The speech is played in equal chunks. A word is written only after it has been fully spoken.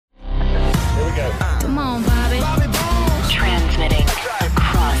Come on, Bobby. Transmitting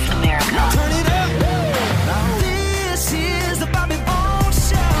across America. Turn it up. This is the Bobby Bones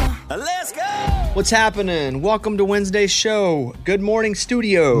Show. Let's go. What's happening? Welcome to Wednesday's show. Good morning,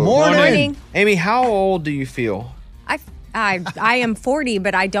 studio. Morning. Amy, how old do you feel? I am 40,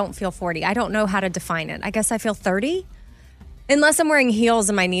 but I don't feel 40. I don't know how to define it. I guess I feel 30. Unless I'm wearing heels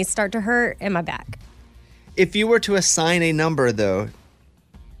and my knees start to hurt and my back. If you were to assign a number, though,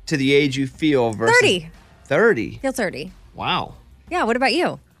 to the age you feel versus... 30. 30? Feel 30. Wow. Yeah, what about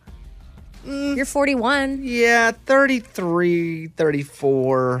you? You're 41. Yeah, 33,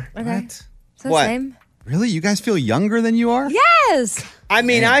 34. Okay. What? Is that What? the same? Really? You guys feel younger than you are? Yes. I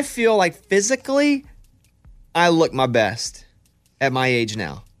mean, I feel like physically, I look my best at my age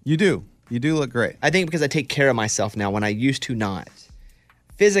now. You do. You do look great. I think because I take care of myself now when I used to not.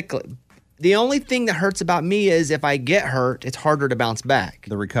 Physically, the only thing that hurts about me is if I get hurt, it's harder to bounce back.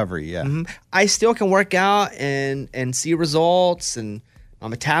 The recovery, yeah. I still can work out and see results, and my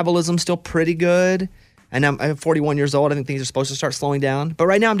metabolism's still pretty good. And I'm 41 years old. I think things are supposed to start slowing down. But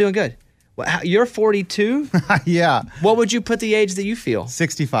right now I'm doing good. You're 42? Yeah. What would you put the age that you feel?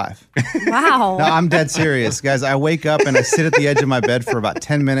 65. Wow. No, I'm dead serious. Guys, I wake up and I sit at the edge of my bed for about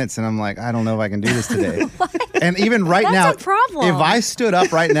 10 minutes and I'm like, I don't know if I can do this today. And even right now, That's a problem. if I stood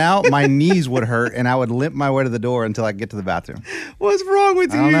up right now, my knees would hurt and I would limp my way to the door until I get to the bathroom. What's wrong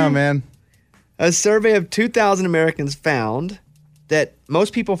with I you? don't know, man. A survey of 2,000 Americans found that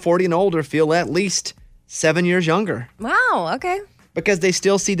most people 40 and older feel at least 7 years younger Wow. Okay. because they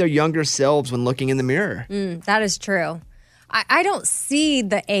still see their younger selves when looking in the mirror. That is true. I don't see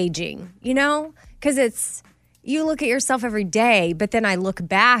the aging, because you look at yourself every day, but then I look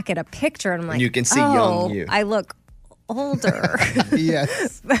back at a picture and I'm like, You can see young you. I look older.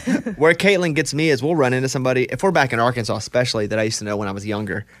 Yes. Where Caitlin gets me is we'll run into somebody, if we're back in Arkansas especially, that I used to know when I was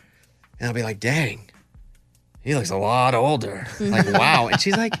younger, and I'll be like, dang, he looks a lot older. Like, wow. And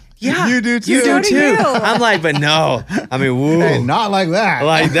she's like, yeah. You do too. You do So do too. you. I'm like, but no. I mean, woo. Hey, not like that.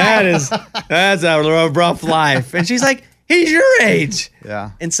 Like, that's a rough life. And she's like, he's your age.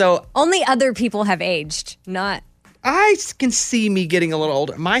 Yeah. And so Only other people have aged, not. I can see me getting a little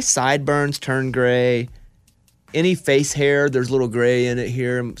older. My sideburns turn gray. Any face hair, there's a little gray in it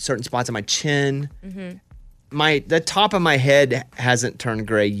here in certain spots on my chin. The top of my head hasn't turned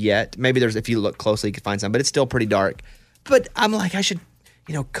gray yet. Maybe if you look closely, you can find some, but it's still pretty dark. But I'm like, I should,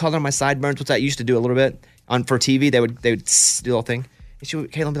 color my sideburns, which I used to do a little bit for TV. They would do a little thing. And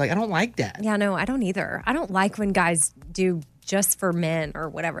Caitlin would be like, I don't like that. Yeah, no, I don't either. I don't like when guys do just for men or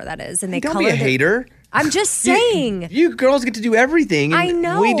whatever that is, and they Don't color be a hater. I'm just saying. You girls get to do everything. And I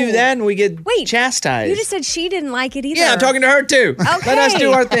know. We do that and we get Wait, chastised. You just said she didn't like it either. Yeah, I'm talking to her too. Okay. Let us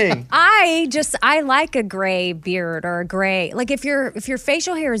do our thing. I like a gray beard or a gray. Like if your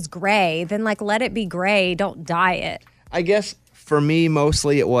facial hair is gray, then let it be gray. Don't dye it. I guess for me,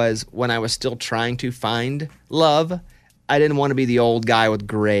 mostly it was when I was still trying to find love. I didn't want to be the old guy with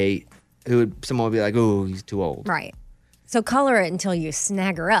gray someone would be like, ooh, he's too old. Right. So color it until you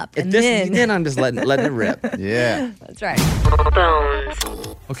snag her up. And Then I'm just letting it rip. Yeah. That's right.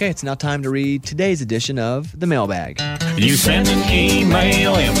 Okay, it's now time to read today's edition of The Mailbag. You send an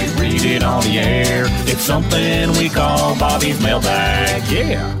email and we read it on the air. It's something we call Bobby's Mailbag.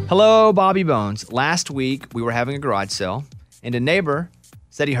 Yeah. Hello, Bobby Bones. Last week, we were having a garage sale, and a neighbor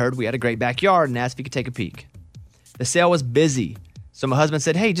said he heard we had a great backyard and asked if he could take a peek. The sale was busy, so my husband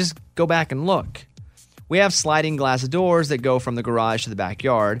said, hey, just go back and look. We have sliding glass doors that go from the garage to the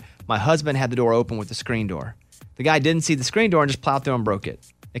backyard. My husband had the door open with the screen door. The guy didn't see the screen door and just plowed through and broke it.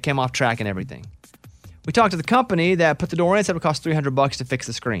 It came off track and everything. We talked to the company that put the door in, said it would cost $300 to fix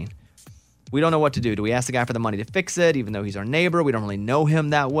the screen. We don't know what to do. Do we ask the guy for the money to fix it, even though he's our neighbor? We don't really know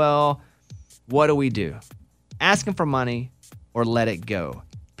him that well. What do we do? Ask him for money or let it go?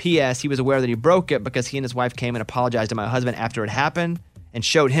 P.S. He was aware that he broke it because he and his wife came and apologized to my husband after it happened and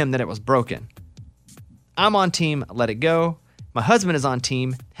showed him that it was broken. I'm on team let it go. My husband is on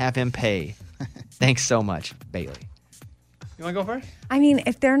team have him pay. Thanks so much, Bailey. You want to go first? I mean,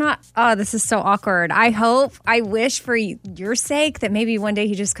 if they're not, this is so awkward. I wish for your sake that maybe one day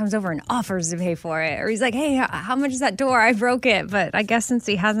he just comes over and offers to pay for it. Or he's like, hey, how much is that door? I broke it. But I guess since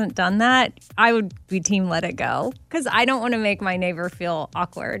he hasn't done that, I would be team let it go. Because I don't want to make my neighbor feel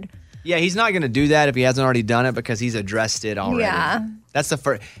awkward. Yeah, he's not going to do that if he hasn't already done it because he's addressed it already. Yeah. That's the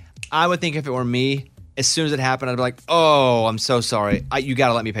first. I would think if it were me, as soon as it happened, I'd be like, oh, I'm so sorry. You got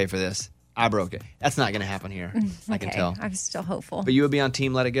to let me pay for this. I broke it. That's not going to happen here. I can tell. I'm still hopeful. But you would be on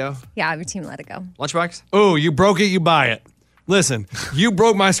team let it go? Yeah, I would team let it go. Lunchbox? Oh, you broke it, you buy it. Listen, you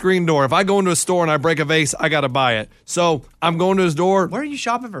broke my screen door. If I go into a store and I break a vase, I got to buy it. So I'm going to his door. Where are you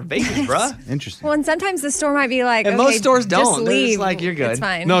shopping for bacon, bruh? Interesting. Well, and sometimes the store might be like, And okay, most stores don't. Just They're just leave. like, you're good. It's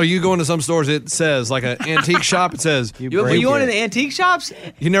fine. No, you go into some stores, it says, like an antique shop, it says, You break going to it. the antique shops?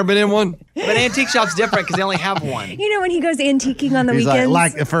 you never been in one? But antique shop's different because they only have one. You know when he goes antiquing on the He's weekends?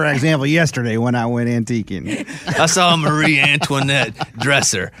 like, for example, yesterday when I went antiquing. I saw a Marie Antoinette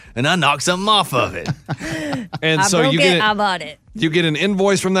dresser, and I knocked something off of it. And I so broke you it, get I bought it. you get an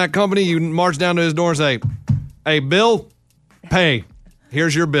invoice from that company, you march down to his door and say, hey, Bill, pay.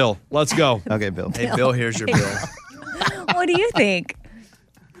 Here's your bill. Let's go. Okay, Bill. Hey, Bill, here's your bill. What do you think?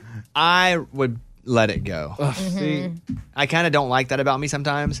 I would let it go. See, I kind of don't like that about me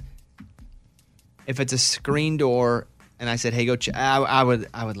sometimes. If it's a screen door and I said, hey, go check, I would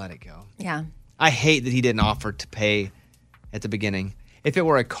let it go. Yeah. I hate that he didn't offer to pay at the beginning. If it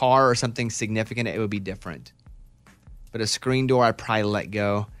were a car or something significant, it would be different. But a screen door, I'd probably let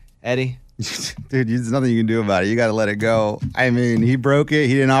go. Eddie? Dude, there's nothing you can do about it. You got to let it go. I mean, he broke it.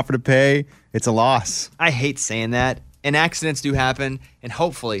 He didn't offer to pay. It's a loss. I hate saying that. And accidents do happen. And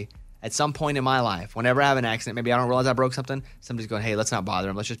hopefully, at some point in my life, whenever I have an accident, maybe I don't realize I broke something, somebody's going, hey, let's not bother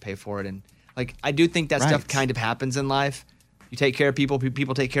him. Let's just pay for it. And like, I do think that stuff Right. kind of happens in life. You take care of people,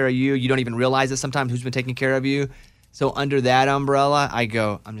 people take care of you. You don't even realize it sometimes who's been taking care of you. So under that umbrella, I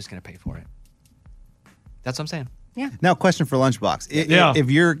go, I'm just going to pay for it. That's what I'm saying. Now, question for Lunchbox. Yeah.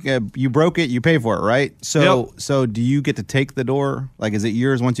 If you're you broke it, you pay for it, right? So Yep. so do you get to take the door? Like, is it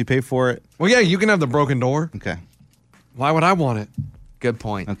yours once you pay for it? well, yeah, you can have the broken door. Okay. Why would I want it? Good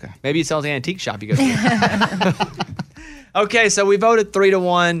point. Okay. Maybe he sells an antique shop you go to. Okay, so we voted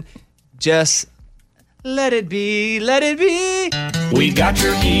 3-1. Just let it be, let it be. We got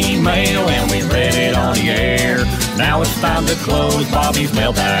your email and we read it on the air. Now it's time to close Bobby's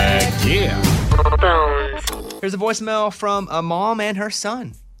mailbag. Yeah. Here's a voicemail from a mom and her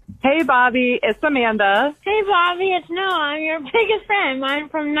son. Hey, Bobby, it's Amanda. Hey, Bobby, it's Noah. I'm your biggest fan. I'm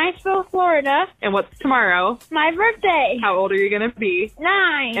from Niceville, Florida. And what's tomorrow? My birthday. How old are you going to be?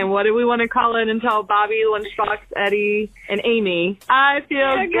 9. And what do we want to call in and tell Bobby, Lunchbox, Eddie, and Amy? I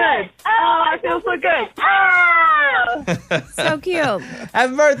feel good. Oh, I feel so good. Oh! So cute.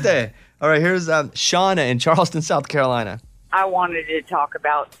 Happy birthday. All right, here's Shauna in Charleston, South Carolina. I wanted to talk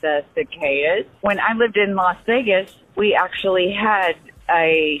about the cicadas. When I lived in Las Vegas, we actually had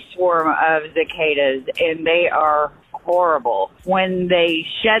a swarm of cicadas, and they are horrible. When they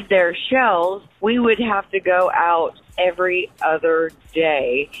shed their shells, we would have to go out every other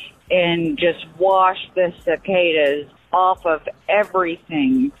day and just wash the cicadas off of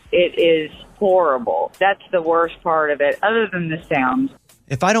everything. It is horrible. That's the worst part of it, other than the sound.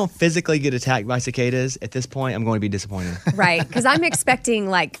 If I don't physically get attacked by cicadas at this point, I'm going to be disappointed. Right. Because I'm expecting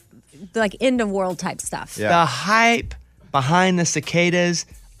like end of world type stuff. Yeah. The hype behind the cicadas,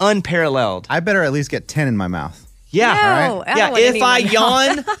 unparalleled. I better at least get 10 in my mouth. Yeah. No, I don't Yeah, want any if I in my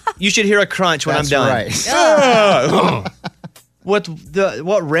yawn, you should hear a crunch when That's I'm done. right.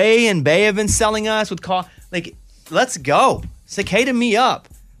 What Ray and Bay have been selling us with like, let's go. Cicada me up.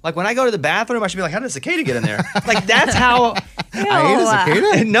 Like when I go to the bathroom, I should be like, how did a cicada get in there? Like that's how. I ate a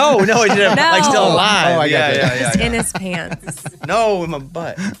cicada? No, it didn't. No. Like still alive. Oh, I got that. Just in his pants. No, in my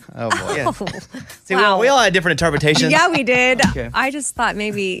butt. Oh, boy. Yeah. See, Wow. we all had different interpretations. Yeah, we did. Okay. I just thought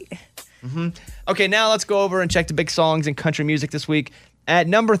maybe. Okay, now let's go over and check the big songs in country music this week. At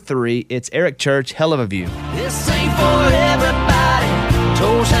number 3, it's Eric Church, Hell of a View. This ain't for everybody.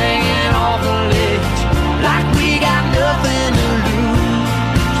 Toes hanging off the ledge. Like we got nothing to lose.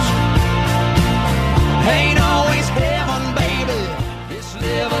 Ain't always heaven, baby. It's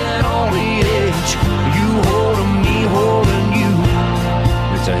living on the edge. You holding me, holding you.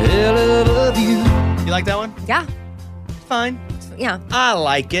 It's a hell of a view. You like that one? Yeah. It's fine. Yeah. I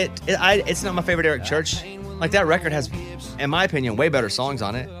like it. It's not my favorite Eric Church. Like that record has, in my opinion, way better songs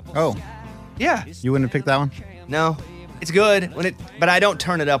on it. Oh, Yeah. you wouldn't have picked that one? No. It's good but I don't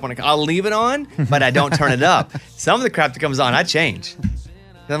turn it up when I'll leave it on, but I don't turn it up. Some of the crap that comes on, I change.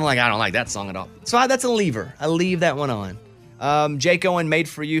 'Cause I'm like, I don't like that song at all. So that's a lever. I leave that one on. Jake Owen, Made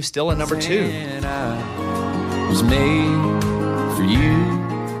for You, still at number 2. And I was made for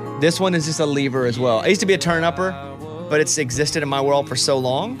you. This one is just a lever as well. I used to be a turn-upper, but it's existed in my world for so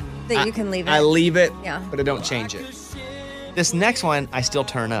long. That you can leave it. I leave it, Yeah. but I don't change it. This next one, I still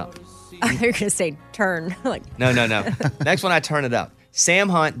turn up. I thought you were going to say turn. Like, No. Next one, I turn it up. Sam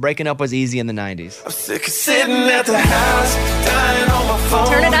Hunt, Breaking Up Was Easy in the 90s. I'm sick of sitting at the house, dying on my phone.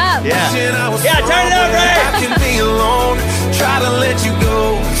 turn it up. Yeah. Wishing I was Yeah, turn it up, stronger. Ray. I can be alone, try to let you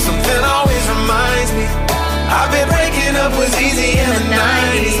go. Something always reminds me. I've been breaking up was easy in the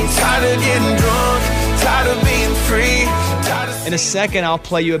 90s. I'm tired of getting drunk, tired of being free. In a second, I'll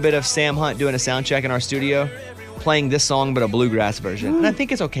play you a bit of Sam Hunt doing a sound check in our studio. playing this song, but a bluegrass version. And I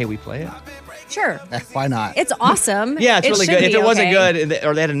think it's okay we play it. Sure. Why not? It's awesome. Yeah, it's really should good. If be it wasn't okay. good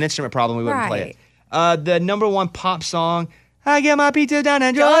or they had an instrument problem, we wouldn't play Right. it. The number one pop song, I get my pizza down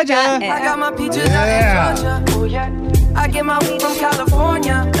in Georgia. I got my peaches down in Georgia. Oh, yeah. I get my weed from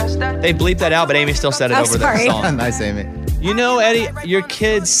California. They bleeped that out, but Amy still said it over sorry. that song. Nice, Amy. You know, Eddie, your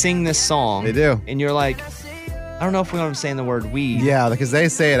kids sing this song. They do. And you're like, I don't know if we want them saying the word weed. Yeah, because they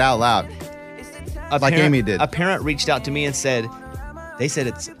say it out loud. Like Amy did. A parent reached out to me and said, they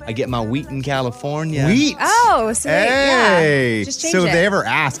said I get my wheat in California. Wheat. Oh, sweet. Hey. Yeah. Just change So it. if they ever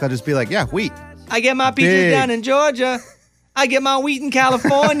ask, I'll just be like, yeah, wheat. I get my peaches Big. down in Georgia. I get my wheat in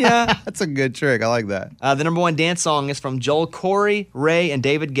California. That's a good trick. I like that. The number one dance song is from Joel Corey, Ray, and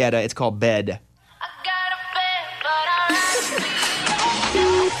David Guetta. It's called Bed.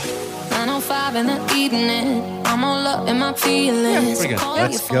 9:05 in the evening, I'm all up in my feelings. pretty good.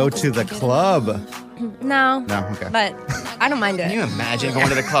 Let's go to the club. No. No, okay. But I don't mind it. Can you imagine going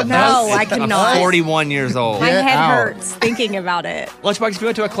to the club No, now? I cannot. I'm 41 years old. My Get head out. hurts thinking about it. Lunchbox, if you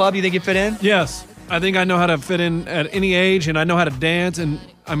went to a club, you think you fit in? Yes. I think I know how to fit in at any age, and I know how to dance. And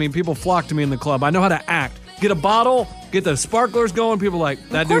I mean, people flock to me in the club. I know how to act. Get a bottle, get the sparklers going. People are like,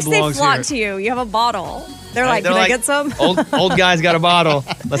 that Of dude course they belongs flock here. to you. You have a bottle. They're like, can I get some? old guy's got a bottle.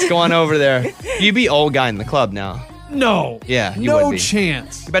 Let's go on over there. You'd be old guy in the club now. No. Yeah, you no would be.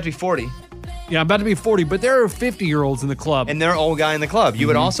 chance. You're about to be 40. Yeah, I'm about to be 40, but there are 50-year-olds in the club. And they're old guy in the club. You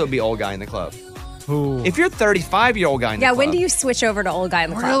would also be old guy in the club. Ooh. If you're 35-year-old guy in the Yeah, club. when do you switch over to old guy in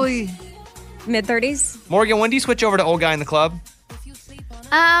the club? Really? Mid-30s? Morgan, when do you switch over to old guy in the club?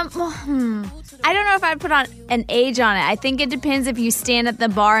 I don't know if I'd put on an age on it. I think it depends if you stand at the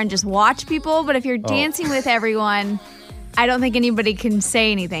bar and just watch people, but if you're dancing with everyone, I don't think anybody can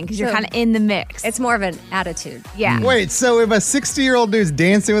say anything because you're So- kind of in the mix. It's more of an attitude. Yeah. Wait, so if a 60-year-old dude's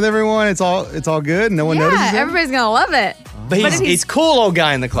dancing with everyone, it's all good? No one notices Yeah, him? everybody's going to love it. But if he's- he's cool old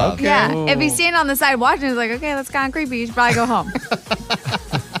guy in the club. Okay. Yeah. If he's standing on the side watching, it's like, okay, that's kind of creepy. You should probably go home.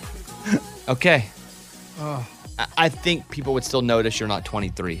 Okay. I think people would still notice you're not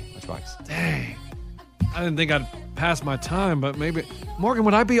 23. Lunchbox. Dang. I didn't think I'd pass my time, but maybe. Morgan,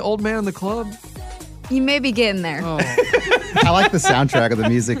 would I be old man in the club? You may be getting there. Oh. I like the soundtrack of the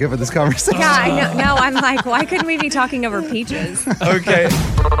music of this conversation. Yeah, I know. No, I'm like, why couldn't we be talking over peaches? Okay.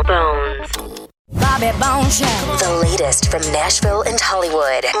 Bobby Bombshell. The latest from Nashville and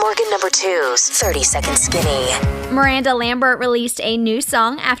Hollywood. Morgan number 2's 30-Second Skinny. Miranda Lambert released a new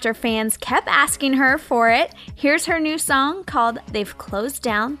song after fans kept asking her for it. Here's her new song called They've Closed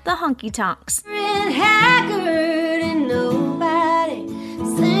Down the Honky Tonks. Haggard and nobody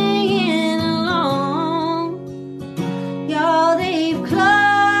singing along. Y'all, they've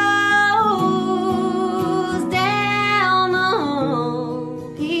closed down the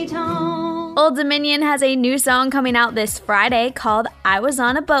honky tonk. Old Dominion has a new song coming out this Friday called I Was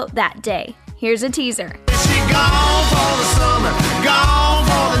on a Boat That Day. Here's a teaser. She gone for the summer, gone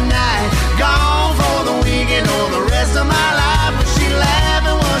for the night, gone for the weekend or the rest of my life. Was she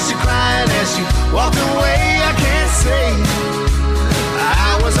laughing, was she crying as she walked away? I can't say.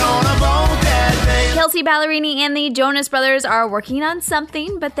 I was on a boat that day. Kelsey Ballerini and the Jonas Brothers are working on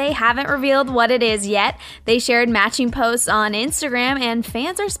something, but they haven't revealed what it is yet. They shared matching posts on Instagram, and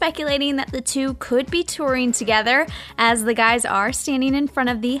fans are speculating that the two could be touring together, as the guys are standing in front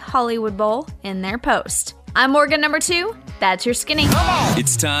of the Hollywood Bowl in their post. I'm Morgan number 2. That's your skinny.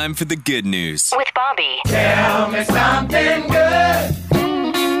 It's time for the good news. With Bobby. Tell me something good.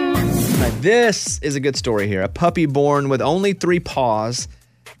 Now, this is a good story here. A puppy born with only 3 paws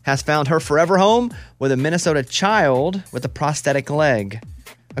has found her forever home with a Minnesota child with a prosthetic leg.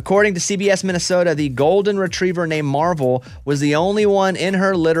 According to CBS Minnesota, the golden retriever named Marvel was the only one in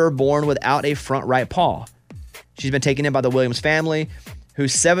her litter born without a front right paw. She's been taken in by the Williams family,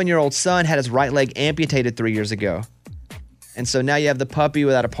 whose 7-year-old son had his right leg amputated 3 years ago. And so now you have the puppy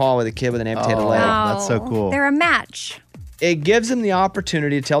without a paw with a kid with an amputated leg. That's so cool. They're a match. It gives him the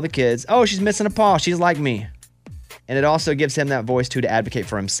opportunity to tell the kids, oh, she's missing a paw. She's like me. And it also gives him that voice, too, to advocate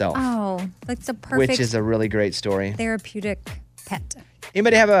for himself. Oh, that's a perfect Which is a really great story. therapeutic pet.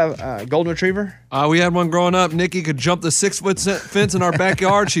 Anybody have a golden retriever? We had one growing up. Nikki could jump the 6-foot fence in our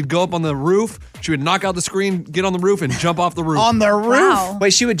backyard. She'd go up on the roof. She would knock out the screen, get on the roof, and jump off the roof. On the roof? Wow.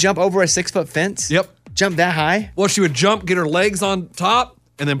 Wait, she would jump over a 6-foot fence? Yep. Jump that high? Well, she would jump, get her legs on top,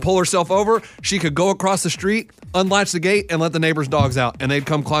 and then pull herself over. She could go across the street, unlatch the gate, and let the neighbors' dogs out, and they'd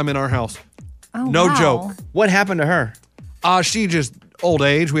come climb in our house. Oh, No wow. joke. What happened to her? She just old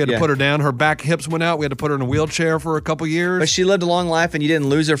age. We had to put her down. Her back hips went out. We had to put her in a wheelchair for a couple years. But she lived a long life, and you didn't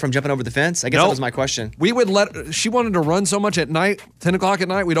lose her from jumping over the fence? I guess that was my question. We would she wanted to run so much at night, 10 o'clock at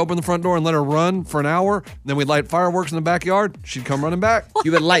night, we'd open the front door and let her run for an hour. Then we'd light fireworks in the backyard. She'd come running back.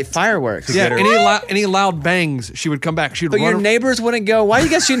 You would light fireworks? Yeah, any loud bangs, she would come back. She'd But your neighbors wouldn't go, why are you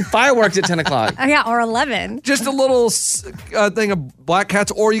guys shooting fireworks at 10 o'clock? Yeah, or 11. Just a little thing of black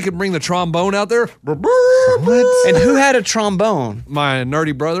cats, or you could bring the trombone out there. What? And who had a trombone? My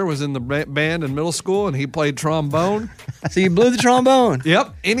nerdy brother was in the band in middle school, and he played trombone. So you blew the trombone?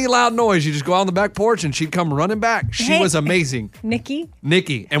 Yep. Any loud noise, you just go out on the back porch, and she'd come running back. She was amazing. Nikki?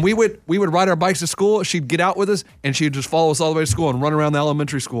 And we would ride our bikes to school. She'd get out with us, and she'd just follow us all the way to school and run around the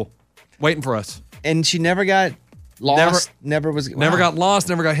elementary school, waiting for us. And she never got lost? Never got lost,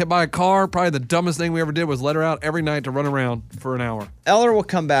 never got hit by a car. Probably the dumbest thing we ever did was let her out every night to run around for an hour. Eller will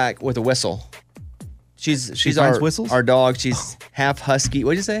come back with a whistle. She's finds whistles? Our dog. She's half husky.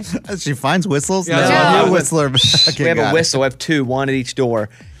 What'd you say? She finds whistles? Yeah, no, yeah. I'm a whistler. We have a whistle. We have two, one at each door.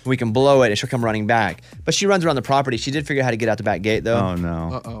 We can blow it, and she'll come running back. But she runs around the property. She did figure out how to get out the back gate, though. Oh,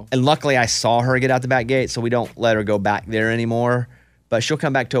 no. Uh-oh. And luckily, I saw her get out the back gate, so we don't let her go back there anymore. But she'll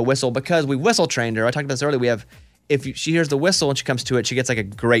come back to a whistle because we whistle trained her. I talked about this earlier. If she hears the whistle and she comes to it, she gets like a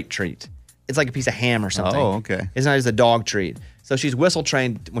great treat. It's like a piece of ham or something. Oh, okay. It's not just a dog treat. So she's whistle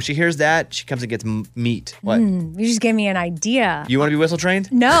trained. When she hears that, she comes and gets meat. What? You just gave me an idea. You want to be whistle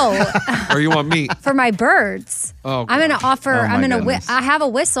trained? No. Or you want meat? For my birds. Oh, I'm going to offer, goodness. I have a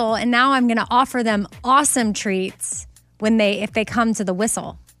whistle, and now I'm going to offer them awesome treats if they come to the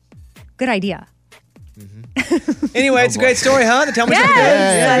whistle. Good idea. Anyway, it's a great story, huh? Tell me something good.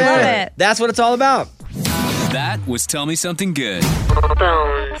 Yes, I love it. That's what it's all about. That was Tell Me Something Good.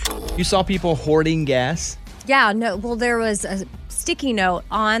 You saw people hoarding gas? Yeah, no. Well, there was a sticky note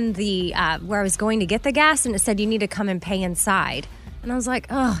on the where I was going to get the gas, and it said you need to come and pay inside. And I was like,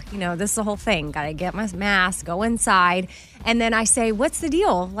 oh, this is the whole thing. Got to get my mask, go inside. And then I say, what's the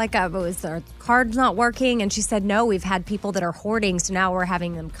deal? Like, was our card's not working? And she said, no, we've had people that are hoarding. So now we're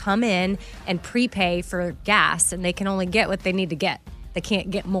having them come in and prepay for gas, and they can only get what they need to get. They can't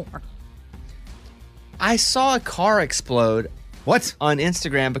get more. I saw a car explode. What? On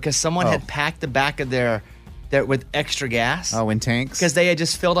Instagram because someone had packed the back of their with extra gas. Oh, in tanks? Because they had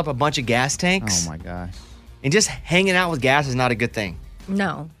just filled up a bunch of gas tanks. Oh, my gosh. And just hanging out with gas is not a good thing.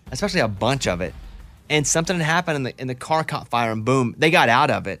 No. Especially a bunch of it. And something had happened and the car caught fire and boom, they got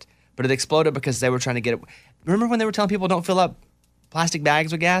out of it. But it exploded because they were trying to get it. Remember when they were telling people don't fill up plastic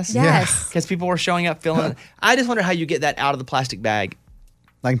bags with gas? Yes. Because people were showing up filling it. I just wonder how you get that out of the plastic bag.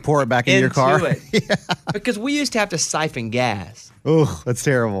 Like pour it back in your car? Yeah. Because we used to have to siphon gas. Oh, that's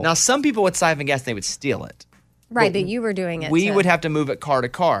terrible. Now, some people would siphon gas and they would steal it. Right, that you were doing it. We would have to move it car to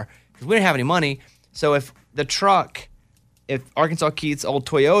car because we didn't have any money. So if Arkansas Keith's old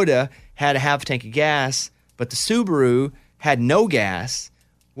Toyota had a half tank of gas, but the Subaru had no gas,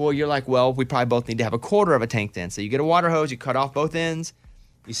 well, you're like, well, we probably both need to have a quarter of a tank then. So you get a water hose, you cut off both ends,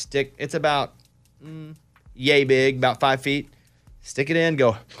 you stick, it's about yay big, about 5 feet. Stick it in,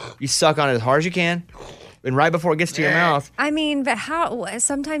 go, you suck on it as hard as you can. And right before it gets to your mouth. I mean, but how?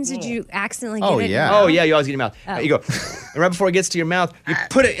 Sometimes did you accidentally get it? Oh, yeah, you always get it in your mouth. You go, and right before it gets to your mouth, you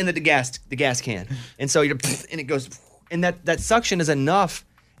put it in the gas can. And so and it goes, and that suction is enough.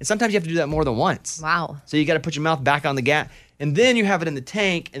 And sometimes you have to do that more than once. Wow. So you got to put your mouth back on the gas. And then you have it in the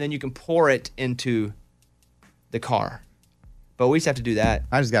tank, and then you can pour it into the car. But we used to have to do that.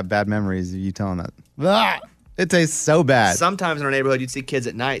 I just got bad memories of you telling that. Ah! It tastes so bad. Sometimes in our neighborhood, you'd see kids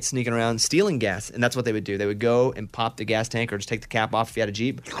at night sneaking around stealing gas, and that's what they would do. They would go and pop the gas tank or just take the cap off if you had a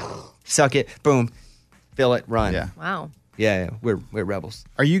Jeep, suck it, boom, fill it, run. Yeah. Wow. Yeah, we're rebels.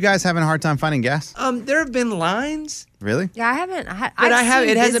 Are you guys having a hard time finding gas? There have been lines. Really? Yeah, I haven't.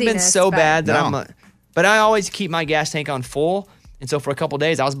 It hasn't been so bad that No. But I always keep my gas tank on full, and so for a couple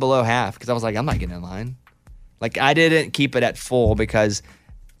days I was below half because I was like, I'm not getting in line. Like I didn't keep it at full because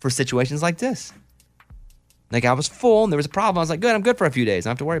for situations like this. Like I was full and there was a problem. I was like, good, I'm good for a few days. I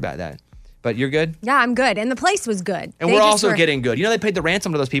don't have to worry about that. But you're good? Yeah, I'm good. And the place was good. And we're also getting good. You know, they paid the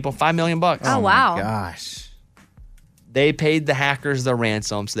ransom to those people, $5 million. Oh, wow. My gosh. They paid the hackers the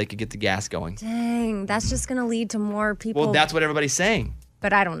ransom so they could get the gas going. Dang, that's just going to lead to more people. Well, that's what everybody's saying.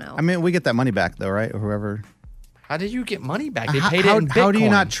 But I don't know. I mean, we get that money back though, right? Or whoever. How did you get money back? They paid it in Bitcoin. How do you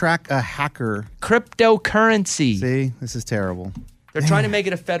not track a hacker? Cryptocurrency. See, this is terrible. They're trying to make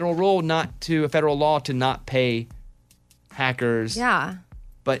it a federal law to not pay hackers. Yeah.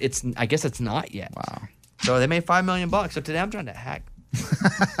 But I guess it's not yet. Wow. So they made $5 million. So today I'm trying to hack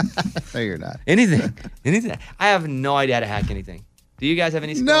No, you're not. anything. I have no idea how to hack anything. Do you guys have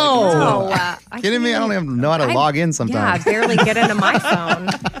any skill? No. No, Kidding me? I don't even know how to log in Yeah, I sometimes. barely get into my phone.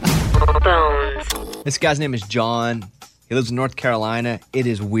 This guy's name is John. He lives in North Carolina. It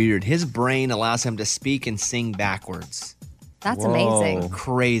is weird. His brain allows him to speak and sing backwards. That's amazing.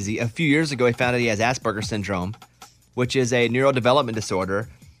 Crazy. A few years ago, he found out he has Asperger's syndrome, which is a neurodevelopment disorder.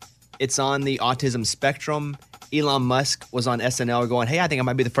 It's on the autism spectrum. Elon Musk was on SNL going, hey, I think I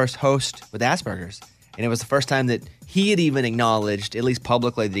might be the first host with Asperger's. And it was the first time that he had even acknowledged, at least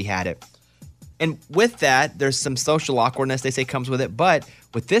publicly, that he had it. And with that, there's some social awkwardness they say comes with it. But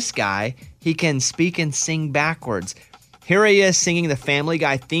with this guy, he can speak and sing backwards. Here he is singing the Family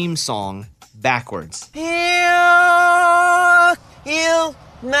Guy theme song backwards.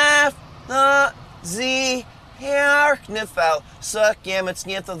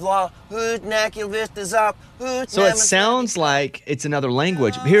 So it sounds like it's another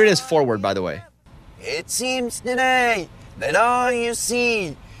language. Here it is forward, by the way. It seems today that all you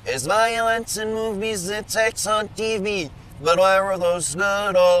see is violence in movies and sex on TV. But where are those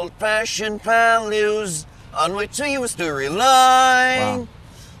good old-fashioned values on which we used to rely? Wow.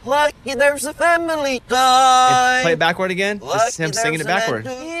 Lucky there's a family time. Play it backward again. This is him singing it backward.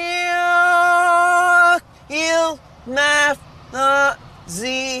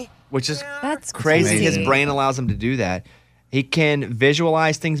 Which is That's crazy. crazy. His brain allows him to do that. He can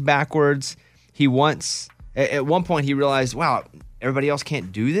visualize things backwards. He once, at one point, he realized, wow, everybody else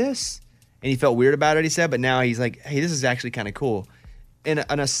can't do this? And he felt weird about it, he said. But now he's like, hey, this is actually kind of cool. In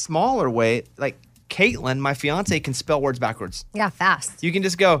a smaller way, like Caitlin, my fiance, can spell words backwards. Yeah, fast. You can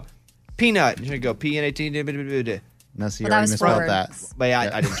just go, peanut. And you go, P-N-A-T. No, so you Well, that already was misspelled forward. that. But yeah,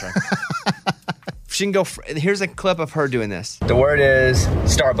 I didn't try. She can go, here's a clip of her doing this. The word is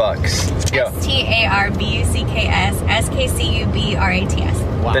Starbucks. Go. STARBUCKS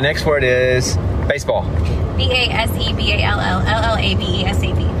The next word is baseball.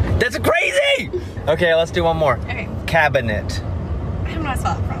 BASEBALLLABESAB. That's crazy! Okay, let's do one more. Okay. Cabinet. I'm not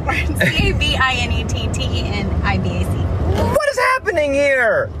spelling it wrong. CABINETTENIBAC. What is happening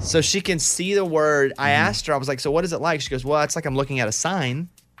here? So she can see the word. I asked her, I was like, so what is it like? She goes, well, it's like I'm looking at a sign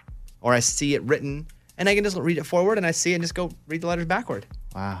or I see it written and I can just read it forward and I see it and just go read the letters backward.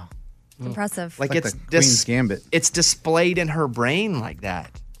 Wow. Impressive. Like It's it's like the Queen's Gambit. It's displayed in her brain like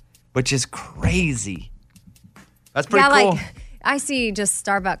that, which is crazy. That's pretty yeah, cool. like I see just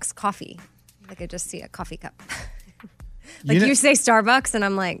Starbucks coffee. Like I just see a coffee cup. Like you say Starbucks and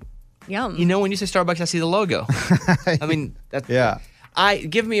I'm like, yum. You know, when you say Starbucks, I see the logo. I mean, that's Yeah.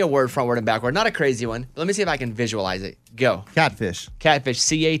 Give me a word frontward and backward. Not a crazy one. Let me see if I can visualize it. Go. Catfish. Catfish.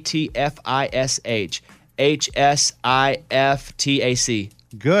 CATFISH. HSIFTAC.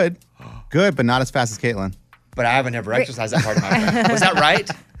 Good. Good, but not as fast as Caitlin. But I haven't ever exercised that part of my brain. Was that right?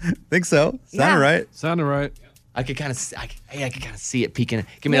 Think so. Sounded Yeah. right. Sounded right. I could kind of see it peeking.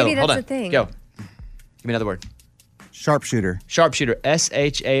 Give me Maybe another one. Hold that's on. the thing. Go. Give me another word. Sharpshooter. Sharpshooter.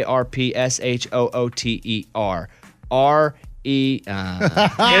 SHARPSHOOTER. RE.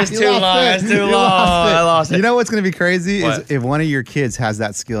 It's You too lost long. it. It's too You long. lost it. I lost it. You know what's going to be crazy What? is if one of your kids has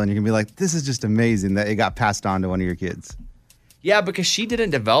that skill and you can be like, this is just amazing that it got passed on to one of your kids. Yeah, because she didn't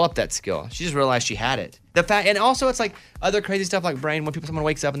develop that skill. She just realized she had it. The fact, and also it's like other crazy stuff like brain when someone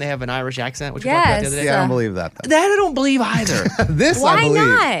wakes up and they have an Irish accent, which we talked about the other day. Yeah, I don't believe that. That I don't believe either. This Why I believe.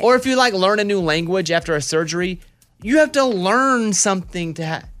 not? Or if you like learn a new language after a surgery, you have to learn something to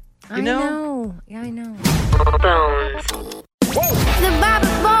have. You know? Yeah, I know.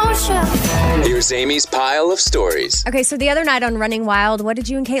 Here's Amy's pile of stories. Okay, so the other night on Running Wild, what did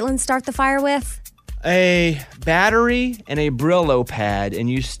you and Caitlin start the fire with? A battery and a Brillo pad, and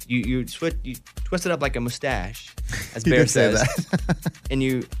you twist it up like a mustache, as You Bear did say says. And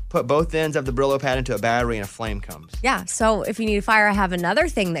you put both ends of the Brillo pad into a battery, and a flame comes. Yeah, so if you need a fire, I have another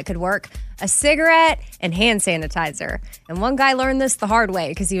thing that could work. A cigarette and hand sanitizer. And one guy learned this the hard way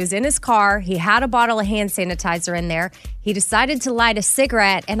because he was in his car. He had a bottle of hand sanitizer in there. He decided to light a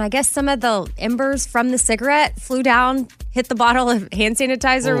cigarette, and I guess some of the embers from the cigarette flew down, hit the bottle of hand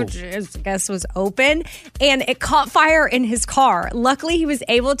sanitizer, which I guess was open, and it caught fire in his car. Luckily, he was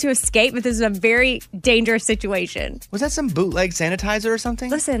able to escape, but this is a very dangerous situation. Was that some bootleg sanitizer or something?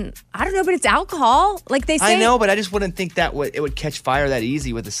 Listen, I don't know, but it's alcohol. Like they say. I know, but I just wouldn't think that it would catch fire that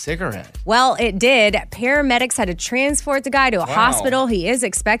easy with a cigarette. Well, it did. Paramedics had to transport the guy to a Wow. hospital. He is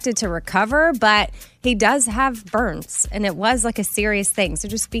expected to recover, but he does have burns, and it was like a serious thing. So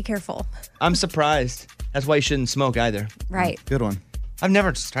just be careful. I'm surprised. That's why you shouldn't smoke either. Right. Good one. I've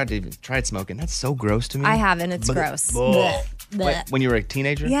never tried smoking. That's so gross to me. I haven't. It's gross. Blech. Wait, when you were a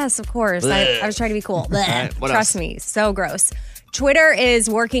teenager? Yes, of course. Blech. I was trying to be cool. Blech. right, what Trust else? me, so gross. Twitter is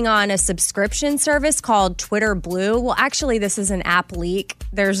working on a subscription service called Twitter Blue. Well, actually, this is an app leak.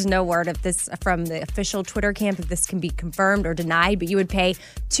 There's no word if this from the official Twitter camp if this can be confirmed or denied, but you would pay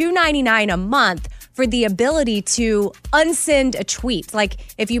 $2.99 a month for the ability to unsend a tweet. Like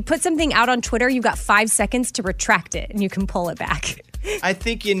if you put something out on Twitter, you've got 5 seconds to retract it and you can pull it back. I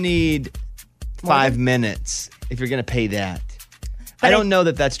think you need 5 minutes if you're going to pay that. I don't know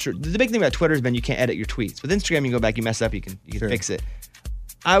that that's true. The big thing about Twitter has been you can't edit your tweets. With Instagram, you can go back, you mess up, you can fix it.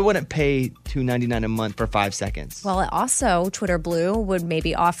 I wouldn't pay $2.99 a month for 5 seconds. Well, it also, Twitter Blue would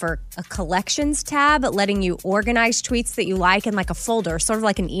maybe offer a collections tab, letting you organize tweets that you like in like a folder, sort of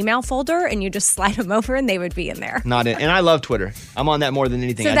like an email folder, and you just slide them over and they would be in there. Not it. And I love Twitter. I'm on that more than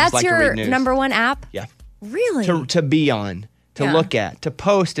anything. So I that's just like to your read news. number one app? Yeah. Really? To be on, to look at, to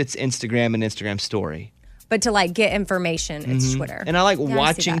post, it's Instagram and Instagram story. But to like get information, it's Twitter. And I like Yeah,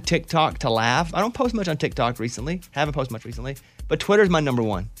 watching I see that. TikTok to laugh. I don't post much on TikTok recently. Haven't posted much recently. But Twitter's my number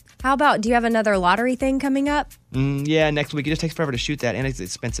one. How about, do you have another lottery thing coming up? Yeah, next week. It just takes forever to shoot that, and it's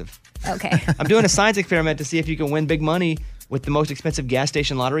expensive. Okay. I'm doing a science experiment to see if you can win big money with the most expensive gas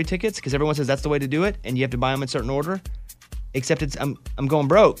station lottery tickets, because everyone says that's the way to do it, and you have to buy them in certain order. Except I'm going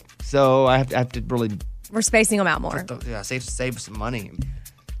broke, so I have to really We're spacing them out more. save some money.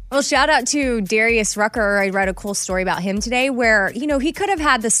 Well, shout out to Darius Rucker. I read a cool story about him today where, you know, he could have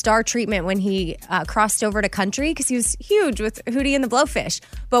had the star treatment when he crossed over to country because he was huge with Hootie and the Blowfish.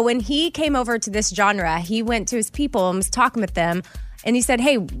 But when he came over to this genre, he went to his people and was talking with them. And he said,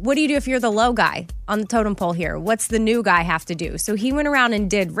 hey, what do you do if you're the low guy on the totem pole here? What's the new guy have to do? So he went around and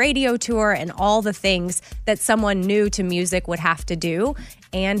did radio tour and all the things that someone new to music would have to do.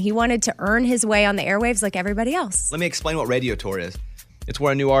 And he wanted to earn his way on the airwaves like everybody else. Let me explain what radio tour is. It's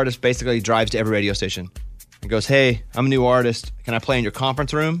where a new artist basically drives to every radio station and goes, hey, I'm a new artist. Can I play in your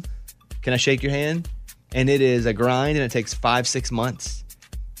conference room? Can I shake your hand? And it is a grind, and it takes 5-6 months.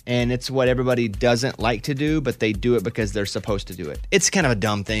 And it's what everybody doesn't like to do, but they do it because they're supposed to do it. It's kind of a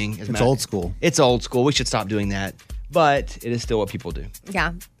dumb thing. It's old school. It's old school. We should stop doing that. But it is still what people do.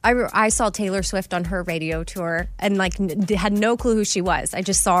 Yeah. I saw Taylor Swift on her radio tour and like had no clue who she was. I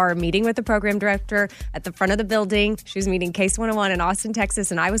just saw her meeting with the program director at the front of the building. She was meeting Case 101 in Austin,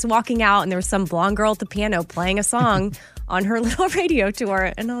 Texas. And I was walking out and there was some blonde girl at the piano playing a song on her little radio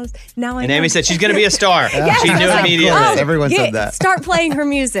tour. And I was, now I And know. Amy said she's going to be a star. Yes, She I knew was like, immediately. oh, Everyone said that. Start playing her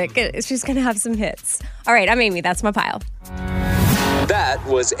music. She's going to have some hits. All right, I'm Amy. That's my pile. That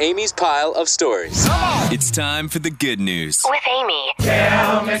was Amy's pile of stories. It's time for the good news. With Amy.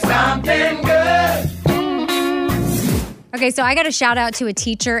 Tell me something good. Okay, so I got a shout out to a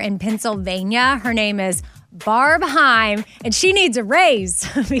teacher in Pennsylvania. Her name is Barb Heim, and she needs a raise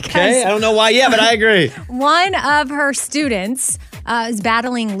because Okay, I don't know why yet, but I agree. one of her students is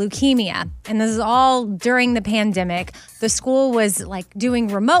battling leukemia. And this is all during the pandemic. The school was like doing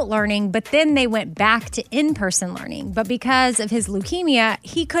remote learning, but then they went back to in-person learning. But because of his leukemia,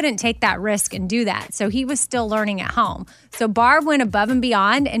 he couldn't take that risk and do that. So he was still learning at home. So Barb went above and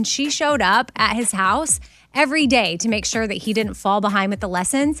beyond, and she showed up at his house every day to make sure that he didn't fall behind with the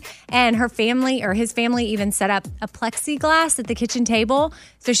lessons. And her family, or his family, even set up a plexiglass at the kitchen table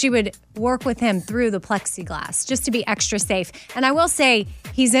so she would work with him through the plexiglass just to be extra safe. And I will say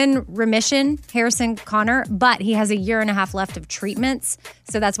he's in remission, Harrison Connor, but he has a year and a half left of treatments.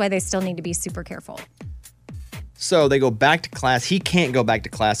 So that's why they still need to be super careful. So they go back to class. He can't go back to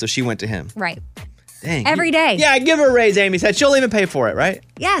class, so she went to him. Right. Dang. Every day. Yeah, give her a raise, Amy said. She'll even pay for it, right?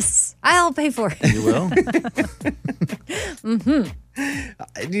 Yes, I'll pay for it. You will?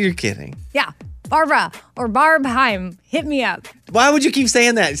 You're kidding. Yeah. Barbara or Barb Heim, hit me up. Why would you keep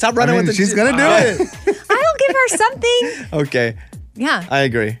saying that? Stop running with it. She's going to do it. I'll give her something. Okay. Yeah. I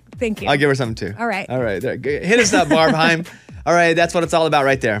agree. Thank you. I'll give her something too. All right. All right. There. Hit us up, Barb Heim. All right. That's what it's all about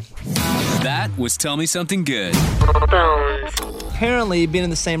right there. That was Tell Me Something Good. Apparently, being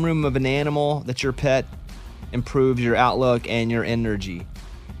in the same room of an animal that's your pet improves your outlook and your energy.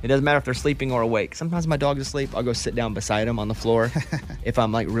 It doesn't matter if they're sleeping or awake. Sometimes my dog's asleep. I'll go sit down beside him on the floor if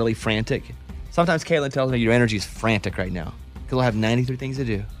I'm like really frantic. Sometimes Caitlin tells me your energy is frantic right now because I'll have 93 things to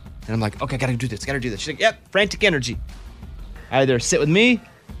do. And I'm like, okay, I gotta do this, gotta do this. She's like, yep, frantic energy. Either sit with me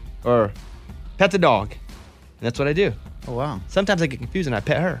or pet the dog. And that's what I do. Oh, wow. Sometimes I get confused and I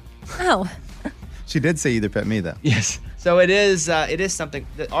pet her. Oh. She did say either pet me, though. Yes. So it is something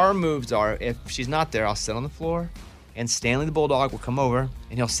that our moves are, if she's not there, I'll sit on the floor and Stanley the Bulldog will come over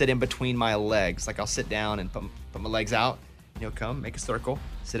and he'll sit in between my legs. Like I'll sit down and put my legs out and he'll come, make a circle,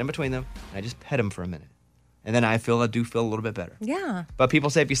 sit in between them, and I just pet him for a minute. And then I do feel a little bit better. Yeah. But people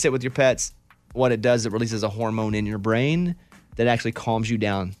say if you sit with your pets, what it does, it releases a hormone in your brain that actually calms you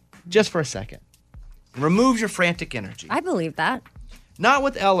down just for a second. Removes your frantic energy. I believe that. Not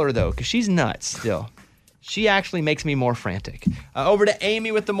with Eller, though, because she's nuts still. She actually makes me more frantic. Over to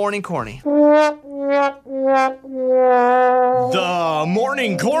Amy with the morning corny. The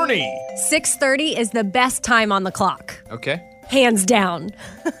morning corny. 6:30 is the best time on the clock. Okay. Hands down.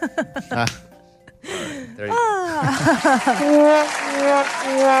 There you go.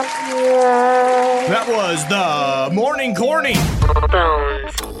 That was the morning corny.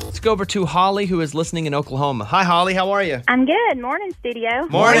 Let's go over to Holly, who is listening in Oklahoma. Hi, Holly. How are you? I'm good. Morning, studio.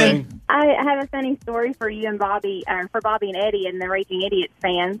 Morning. I have a funny story for you and Bobby, for Bobby and Eddie and the Raging Idiots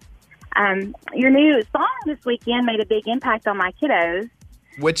fans. Your new song this weekend made a big impact on my kiddos.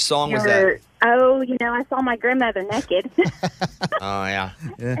 Which song was that? Oh, I saw my grandmother naked. Oh, yeah.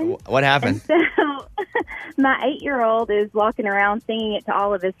 What happened? So my 8-year-old is walking around singing it to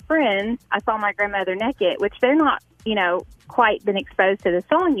all of his friends. I saw my grandmother naked, which they're not, quite been exposed to the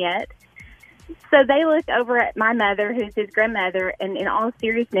song yet. So they look over at my mother, who's his grandmother, and in all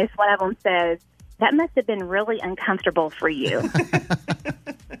seriousness, one of them says, "That must have been really uncomfortable for you."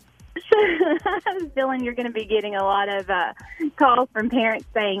 I have a feeling you're going to be getting a lot of calls from parents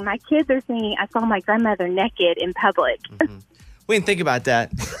saying, "My kids are singing, I saw my grandmother naked in public." Mm-hmm. We didn't think about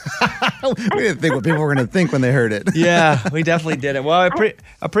that. We didn't think what people were going to think when they heard it. Yeah, we definitely did it. Well, I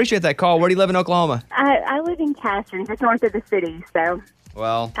appreciate that call. Where do you live in Oklahoma? I live in Castron, just north of the city, so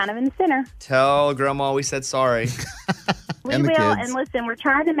Well, kind of in the center. tell Grandma we said sorry. We And the will, kids. and listen, we're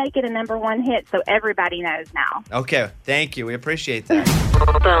trying to make it a #1 hit so everybody knows now. Okay, thank you. We appreciate that.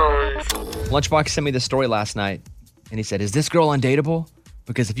 Lunchbox sent me the story last night, and he said, "Is this girl undateable?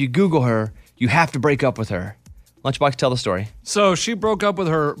 Because if you Google her, you have to break up with her." Lunchbox, tell the story. So she broke up with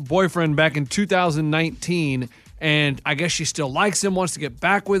her boyfriend back in 2019, and I guess she still likes him, wants to get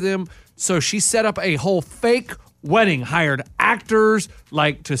back with him. So she set up a whole fake wedding, hired actors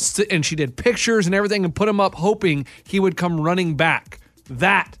to sit, and she did pictures and everything and put him up hoping he would come running back.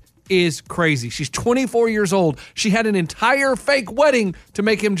 That is crazy. She's 24 years old. She had an entire fake wedding to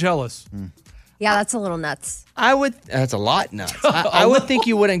make him jealous. Yeah, that's a little nuts. That's a lot nuts. I would think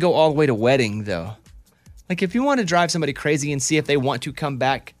you wouldn't go all the way to wedding, though. Like, if you want to drive somebody crazy and see if they want to come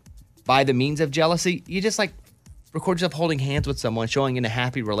back by the means of jealousy, you just, record yourself holding hands with someone, showing in a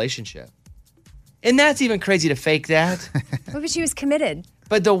happy relationship. And that's even crazy to fake that. But she was committed.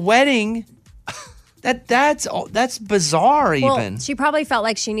 But the wedding, that's bizarre even. Well, she probably felt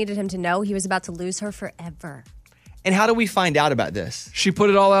like she needed him to know he was about to lose her forever. And how do we find out about this? She put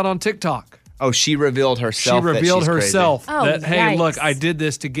it all out on TikTok. Oh, she revealed herself. She revealed herself that, hey, yikes. look, I did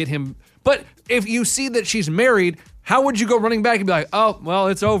this to get him. But if you see that she's married, how would you go running back and be like, oh, well,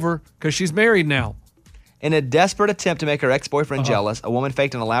 it's over because she's married now? In a desperate attempt to make her ex-boyfriend jealous, a woman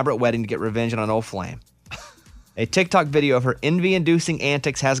faked an elaborate wedding to get revenge on an old flame. A TikTok video of her envy-inducing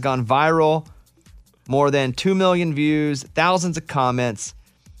antics has gone viral. More than 2 million views, thousands of comments.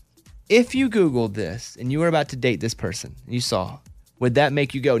 If you Googled this and you were about to date this person, and you saw, would that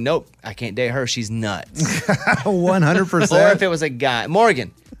make you go, nope, I can't date her, she's nuts? 100%. Or if it was a guy.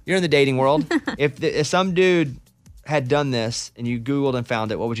 Morgan, you're in the dating world. If some dude had done this and you Googled and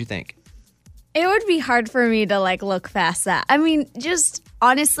found it, what would you think? It would be hard for me to look past that. I mean, just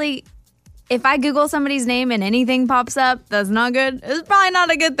honestly, if I Google somebody's name and anything pops up that's not good, it's probably not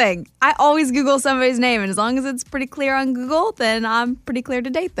a good thing. I always Google somebody's name, and as long as it's pretty clear on Google, then I'm pretty clear to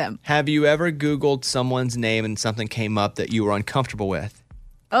date them. Have you ever Googled someone's name and something came up that you were uncomfortable with?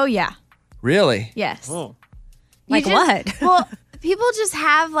 Oh, yeah. Really? Yes. Oh. Like what? Well, people just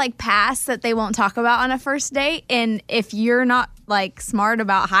have pasts that they won't talk about on a first date, and if you're not smart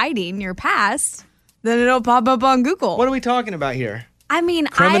about hiding your past, then it'll pop up on Google. What are we talking about here? I mean,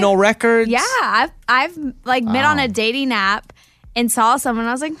 criminal records? Yeah, I've been on a dating app and saw someone.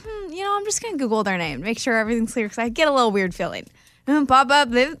 I was like, I'm just gonna Google their name, make sure everything's clear, because I get a little weird feeling. And pop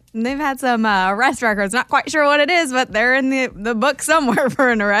up, they've had some arrest records. Not quite sure what it is, but they're in the book somewhere for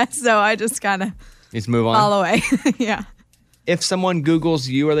an arrest. So I just kind of Just move on. fall away. Yeah. If someone Googles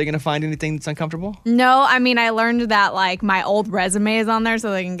you, are they going to find anything that's uncomfortable? No, I mean, I learned that my old resume is on there so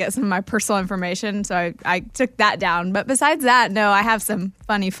they can get some of my personal information. So I took that down. But besides that, no, I have some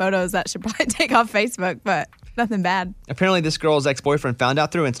funny photos that should probably take off Facebook, but nothing bad. Apparently, this girl's ex-boyfriend found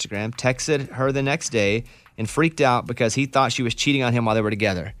out through Instagram, texted her the next day, and freaked out because he thought she was cheating on him while they were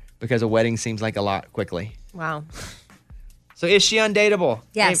together, because a wedding seems like a lot quickly. Wow. So is she undateable?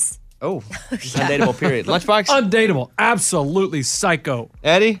 Yes. Oh, undateable, period. Lunchbox? Undateable. Absolutely psycho.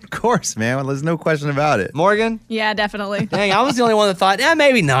 Eddie? Of course, man. Well, there's no question about it. Morgan? Yeah, definitely. Dang, I was the only one that thought,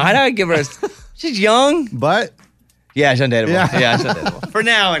 maybe not. I would give her she's young. But? Yeah, she's undateable. Yeah. Yeah, she's undateable. For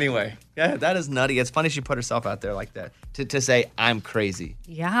now, anyway. Yeah, that is nutty. It's funny she put herself out there like that. to say, I'm crazy.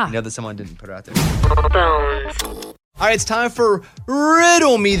 Yeah. You know that someone didn't put it out there. All right, it's time for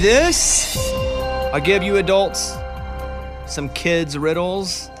Riddle Me This. I'll give you adults some kids'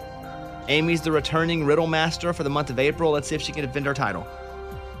 riddles. Amy's the returning riddle master for the month of April. Let's see if she can defend her title.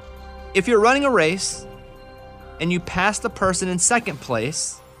 If you're running a race and you pass the person in second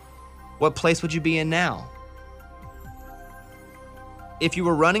place, what place would you be in now? If you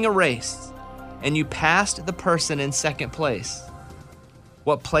were running a race and you passed the person in second place,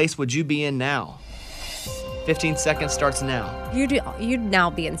 what place would you be in now? 15 seconds starts now. You'd now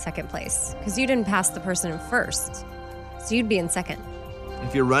be in second place because you didn't pass the person in first. So you'd be in second.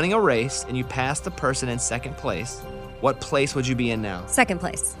 If you're running a race and you pass the person in second place, what place would you be in now? Second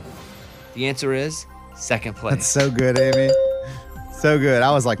place. The answer is second place. That's so good, Amy. So good.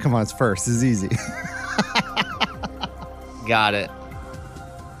 I was like, come on, it's first. This is easy. Got it.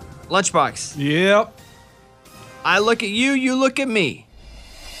 Lunchbox. Yep. I look at you, you look at me.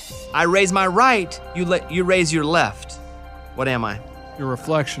 I raise my right, you raise your left. What am I? Your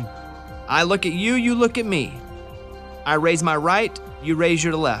reflection. I look at you, you look at me. I raise my right, you raise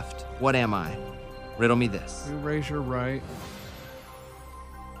your left. What am I? Riddle me this. You raise your right.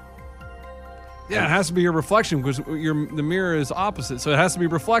 Yeah, it has to be your reflection because the mirror is opposite, so it has to be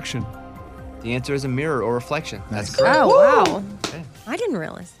reflection. The answer is a mirror or reflection. That's correct. Oh, wow. Okay. I didn't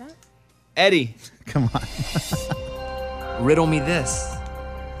realize that. Eddie. Come on. Riddle me this.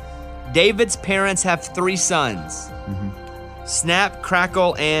 David's parents have 3 sons. Snap,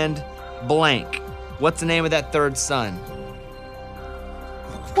 Crackle, and blank. What's the name of that third son?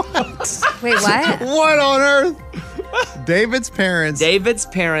 Wait, what? What on earth? David's parents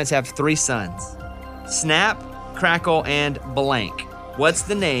have 3 sons. Snap, Crackle, and blank. What's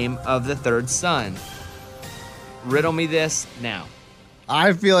the name of the third son? Riddle me this now.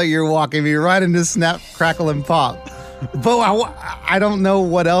 I feel like you're walking me right into Snap, Crackle, and Pop. But I don't know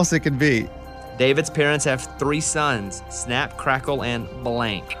what else it could be. David's parents have 3 sons. Snap, Crackle, and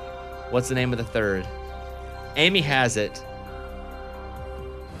blank. What's the name of the third? Amy has it.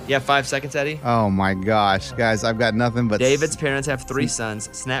 You have 5 seconds, Eddie? Oh my gosh. Guys, I've got nothing but... David's parents have 3 sons.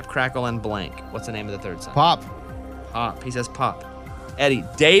 Snap, Crackle, and blank. What's the name of the third son? Pop. Pop. He says Pop. Eddie,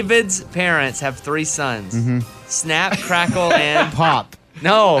 David's parents have 3 sons. Snap, Crackle, and... Pop.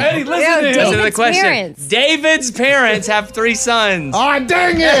 No. Eddie, listen to the question. Parents. David's parents have 3 sons. Oh,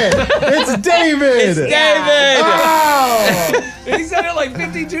 dang it. It's David. It's David. Oh. He said it like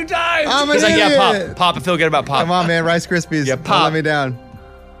 52 times. I'm an He's like, idiot. yeah, Pop. Pop, I feel good about Pop. Come on, man. Rice Krispies. Yeah, Don't Pop. let me down.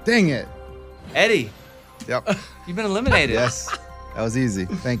 Dang it. Eddie, Yep. you've been eliminated. Yes. That was easy.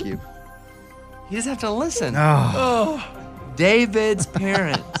 Thank you. You just have to listen. Oh. David's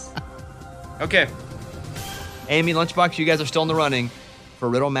parents. Okay. Amy, Lunchbox, you guys are still in the running for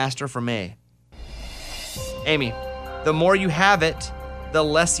Riddle Master for May. Amy, the more you have it, the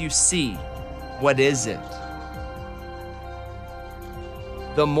less you see. What is it?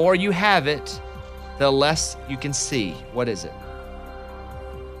 The more you have it, the less you can see. What is it?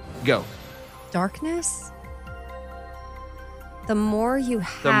 Go. Darkness? The more you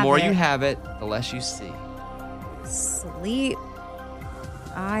have The more you have it, the less you see. Sleep,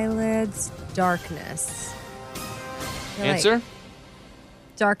 eyelids, darkness. You're like, Answer?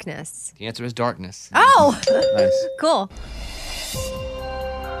 darkness. The answer is darkness. Oh! Nice. Cool.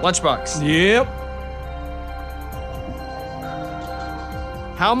 Lunchbox. Yep.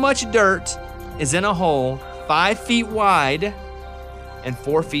 How much dirt is in a hole 5 feet wide and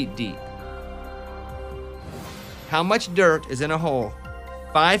 4 feet deep? How much dirt is in a hole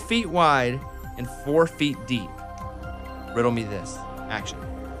 5 feet wide and 4 feet deep? Riddle me this. Action.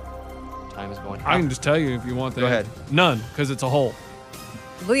 Time is going. I can just tell you if you want that. Go ahead. None, because it's a hole.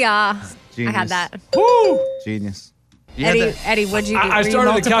 Booyah. Genius. I had that. Woo! Genius. You had Eddie, that- Eddie, what'd you do? I Were you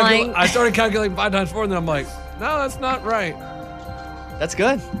started multiplying? I started calculating 5 times 4, and then I'm like, no, that's not right. That's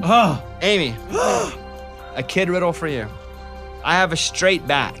good. Oh. Amy, a kid riddle for you. I have a straight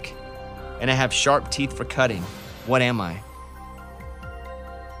back, and I have sharp teeth for cutting. What am I?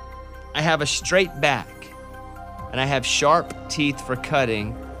 I have a straight back, and I have sharp teeth for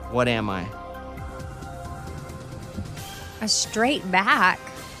cutting. What am I? A straight back.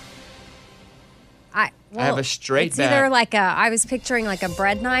 I have a straight it's back. either like I was picturing like a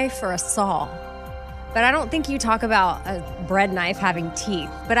bread knife or a saw. But I don't think you talk about a bread knife having teeth.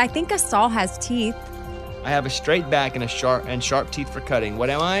 But I think a saw has teeth. I have a straight back and sharp teeth for cutting. What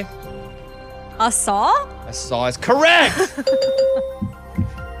am I? A saw? A saw is correct.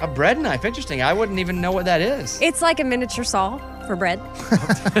 A bread knife. Interesting. I wouldn't even know what that is. It's like a miniature saw for bread.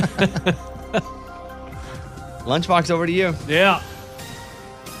 Lunchbox, over to you. Yeah.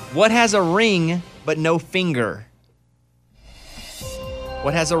 What has a ring but no finger?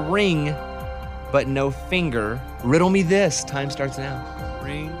 What has a ring but no finger? Riddle me this. Time starts now.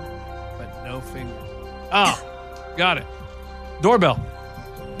 Ring, but no finger. Oh, got it. Doorbell.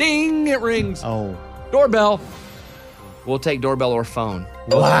 Ding, it rings. Oh. Doorbell. We'll take doorbell or phone.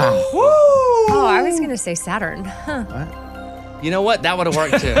 Wow. Woo! Oh, I was going to say Saturn. Huh. You know what? That would have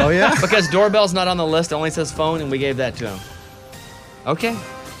worked too. Oh, yeah? Because doorbell's not on the list. It only says phone, and we gave that to him. Okay.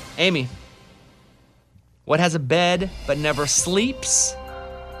 Amy. What has a bed but never sleeps?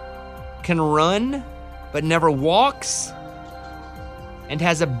 Can run but never walks? And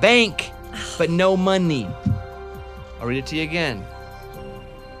has a bank but no money? I'll read it to you again.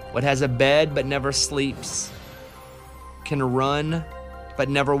 What has a bed but never sleeps? Can run but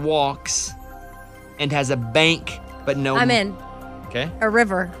never walks? And has a bank but no I'm in. Okay. A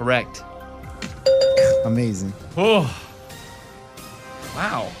river. Correct. Amazing. Oh.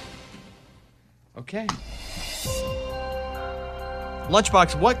 Wow. Okay.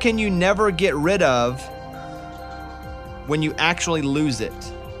 Lunchbox, what can you never get rid of when you actually lose it?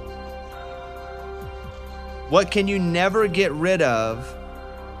 What can you never get rid of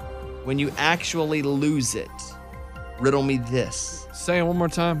when you actually lose it? Riddle me this. Say it one more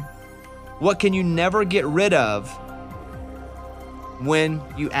time. What can you never get rid of when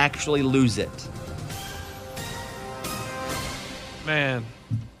you actually lose it? Man,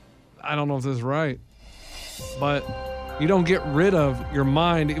 I don't know if this is right, but you don't get rid of your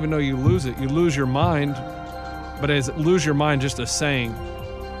mind even though you lose it. You lose your mind, but is lose your mind just a saying?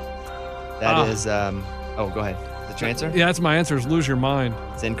 That is, go ahead. That's your answer? Yeah, that's my answer is lose your mind.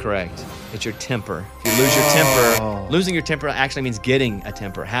 It's incorrect. It's your temper. If you lose your temper, losing your temper actually means getting a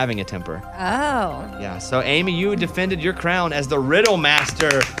temper, having a temper. Oh. Yeah, so Amy, you defended your crown as the riddle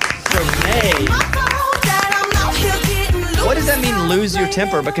master for May. What does that mean, lose your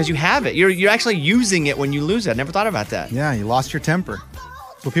temper? Because you have it. You're actually using it when you lose it. I never thought about that. Yeah, you lost your temper.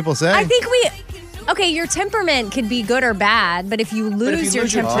 That's what people say. I think okay, your temperament could be good or bad, but if you lose your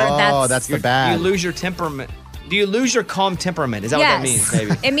temper, that's the bad. You lose your temperament. Do you lose your calm temperament? Is that what that means,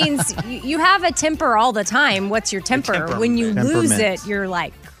 baby? It means you have a temper all the time. What's your temper? When you lose it, you're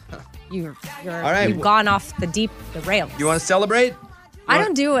like, you're all right. you've gone off the rails. You want to celebrate? I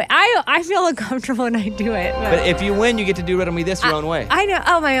don't do it. I feel uncomfortable when I do it. But if you win, you get to do Riddle Me This your own way. I know.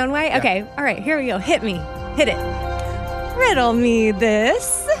 Oh, my own way? Yeah. Okay. All right. Here we go. Hit me. Hit it. Riddle me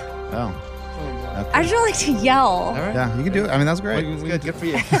this. Oh. Okay. I just like to yell. All right. Yeah, you can do it. I mean, that's great. Good for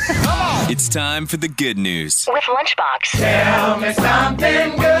you. It's time for the good news. With Lunchbox. Tell me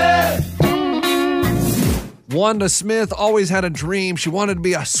something good. Wanda Smith always had a dream. She wanted to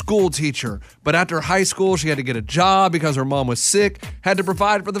be a school teacher, but after high school, she had to get a job because her mom was sick, had to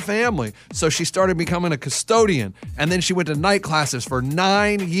provide for the family. So she started becoming a custodian, and then she went to night classes for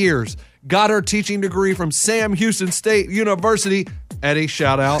 9 years, got her teaching degree from Sam Houston State University. Eddie,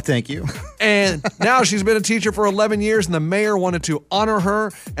 shout out. Thank you. And now she's been a teacher for 11 years, and the mayor wanted to honor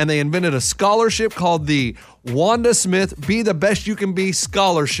her, and they invented a scholarship called the Wanda Smith Be the Best You Can Be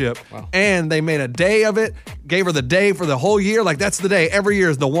Scholarship. Wow. And they made a day of it, gave her the day for the whole year. Like, that's the day. Every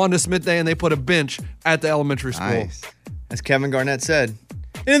year is the Wanda Smith Day, and they put a bench at the elementary school. Nice. As Kevin Garnett said,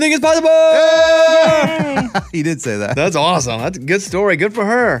 anything is possible! He did say that. That's awesome. That's a good story. Good for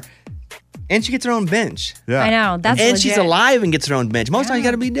her. And she gets her own bench. Yeah. I know. That's And legit. she's alive and gets her own bench. Most times you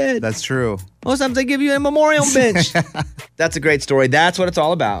got to be dead. That's true. Most times they give you a memorial bench. That's a great story. That's what it's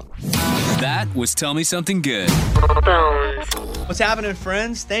all about. That was Tell Me Something Good. What's happening,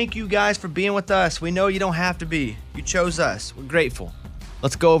 friends? Thank you guys for being with us. We know you don't have to be. You chose us. We're grateful.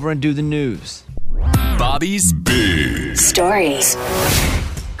 Let's go over and do the news. Bobby's Big Stories.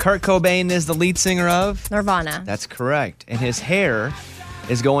 Kurt Cobain is the lead singer of Nirvana. That's correct. And his hair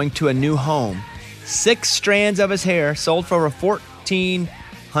is going to a new home. 6 strands of his hair sold for over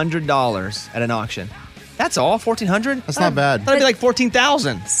 $1,400 at an auction. That's all? $1,400? That's not bad. That'd be like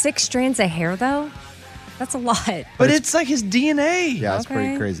 $14,000. 6 strands of hair, though? That's a lot. But it's like his DNA. Yeah, it's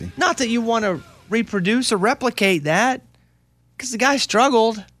pretty crazy. Not that you want to reproduce or replicate that, because the guy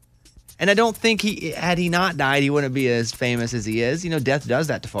struggled. And I don't think had he not died, he wouldn't be as famous as he is. You know, death does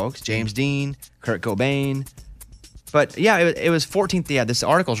that to folks. James Dean, Kurt Cobain. But yeah, it was 14. Yeah, this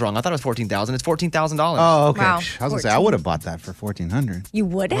article's wrong. I thought it was $14,000. It's $14,000. Oh, okay. Wow. I was gonna say I would have bought that for $1,400. You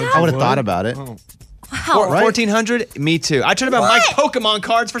would have? I would have thought about it. Wow. $1,400? Me too. I tried to buy Mike's Pokemon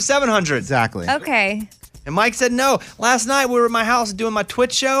cards for $700. Exactly. Okay. And Mike said no. Last night we were at my house doing my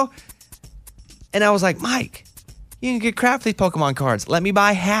Twitch show, and I was like, Mike, you can get crap for these Pokemon cards. Let me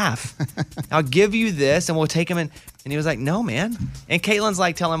buy half. I'll give you this, and we'll take them in. And he was like, no, man. And Caitlin's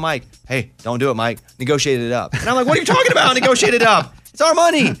like telling Mike, hey, don't do it, Mike. Negotiate it up. And I'm like, what are you talking about? Negotiate it up. It's our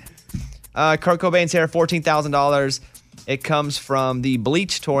money. Kurt Cobain's hair, $14,000. It comes from the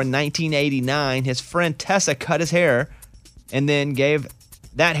Bleach tour in 1989. His friend Tessa cut his hair and then gave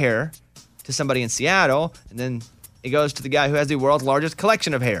that hair to somebody in Seattle. And then it goes to the guy who has the world's largest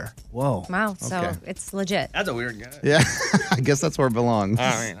collection of hair. Whoa. Wow, so it's legit. That's a weird guy. Yeah, I guess that's where it belongs.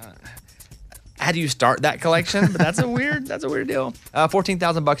 I mean, how do you start that collection? But that's a weird deal.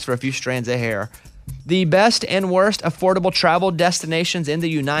 $14,000 for a few strands of hair. The best and worst affordable travel destinations in the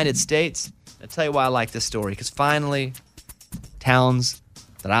United States. I'll tell you why I like this story, because finally, towns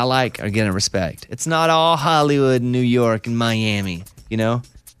that I like are getting respect. It's not all Hollywood, New York, and Miami, you know?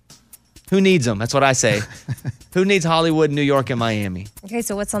 Who needs them? That's what I say. Who needs Hollywood, New York, and Miami? Okay,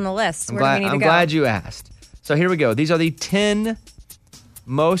 so what's on the list? I'm Where do we need to go? glad you asked. So here we go. These are the 10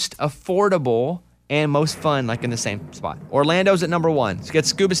 most affordable and most fun, like in the same spot. Orlando's at number 1. So get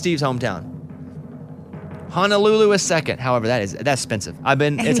Scuba Steve's hometown. Honolulu is second. However, that's expensive.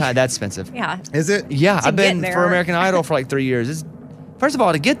 That's expensive. Yeah. Is it? Yeah, To I've been get for there. American Idol for like 3 years. First of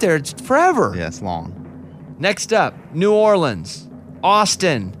all, to get there, it's forever. Yeah, it's long. Next up, New Orleans,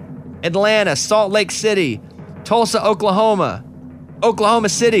 Austin, Atlanta, Salt Lake City, Tulsa, Oklahoma, Oklahoma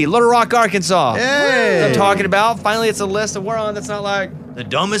City, Little Rock, Arkansas. Hey! That's what I'm talking about. Finally, it's a list that we're on that's not like the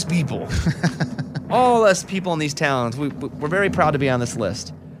dumbest people. All us people in these towns, we're very proud to be on this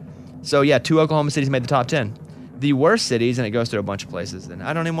list. So yeah, 2 Oklahoma cities made the top 10. The worst cities, and it goes through a bunch of places, and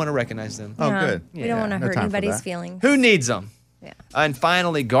I don't even want to recognize them. Oh, good. We don't want to hurt anybody's feelings. Who needs them? Yeah. And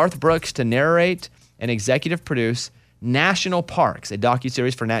finally, Garth Brooks to narrate and executive produce National Parks, a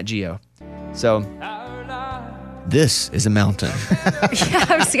docuseries for Nat Geo. So, this is a mountain. Yeah,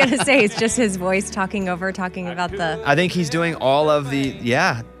 I was going to say, it's just his voice talking about the... I think he's doing all of the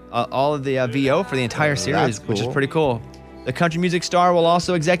VO for the entire series, which is pretty cool. The country music star will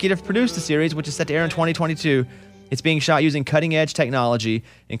also executive produce the series, which is set to air in 2022. It's being shot using cutting-edge technology,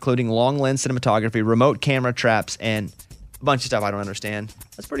 including long-lens cinematography, remote camera traps, and a bunch of stuff I don't understand.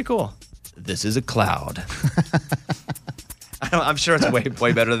 That's pretty cool. This is a cloud. I'm sure it's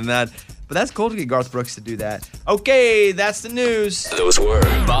way better than that. But that's cool to get Garth Brooks to do that. Okay, that's the news. Those were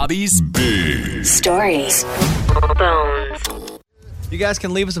Bobby's Big Stories. You guys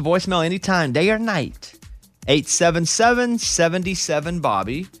can leave us a voicemail anytime, day or night.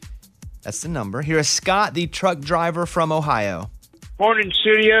 877-77-BOBBY. That's the number. Here is Scott, the truck driver from Ohio. Morning,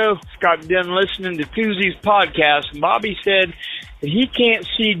 studio. Scott done listening to Tuesday's podcast. Bobby said that he can't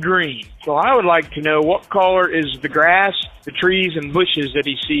see green. So I would like to know what color is the grass, the trees, and bushes that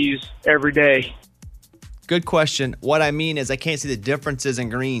he sees every day. Good question. What I mean is I can't see the differences in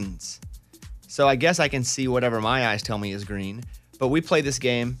greens. So I guess I can see whatever my eyes tell me is green. But we play this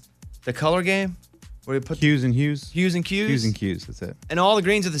game, the color game, where we put Hues and hues. Hues and cues. Hues and cues, that's it. And all the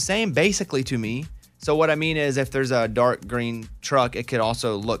greens are the same, basically, to me. So what I mean is if there's a dark green truck, it could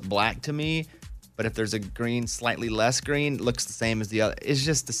also look black to me. But if there's a green, slightly less green, it looks the same as the other. It's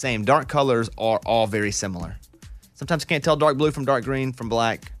just the same. Dark colors are all very similar. Sometimes can't tell dark blue from dark green from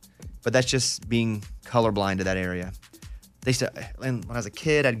black, but that's just being colorblind to that area. When I was a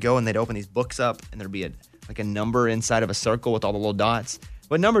kid, I'd go and they'd open these books up and there'd be a number inside of a circle with all the little dots.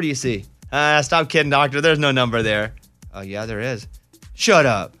 What number do you see? Stop kidding, doctor. There's no number there. Oh, yeah, there is. Shut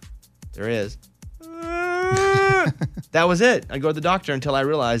up. There is. That was it. I'd go to the doctor until I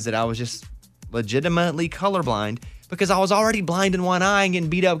realized that I was just legitimately colorblind because I was already blind in one eye and getting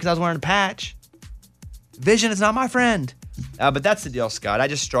beat up because I was wearing a patch. Vision is not my friend. But that's the deal, Scott. I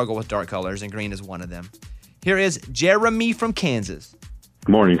just struggle with dark colors, and green is one of them. Here is Jeremy from Kansas.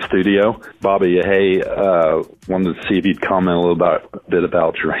 Good morning, studio. Bobby, hey, wanted to see if you'd comment a little bit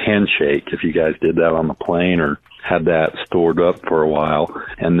about your handshake, if you guys did that on the plane or had that stored up for a while.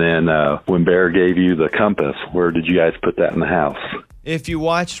 And then when Bear gave you the compass, where did you guys put that in the house? If you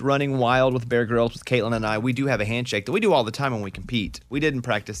watched Running Wild with Bear Grylls with Caitlin and I, we do have a handshake that we do all the time when we compete. We didn't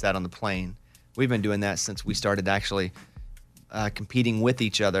practice that on the plane. We've been doing that since we started actually competing with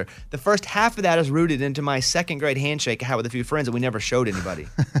each other. The first half of that is rooted into my second grade handshake I had with a few friends that we never showed anybody.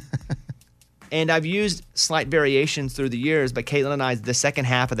 And I've used slight variations through the years, but Caitlin and I, the second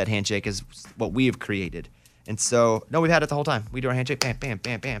half of that handshake is what we have created. And so, no, we've had it the whole time. We do our handshake, bam, bam,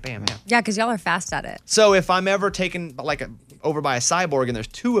 bam, bam, bam, bam. Yeah, because y'all are fast at it. So if I'm ever taken over by a cyborg and there's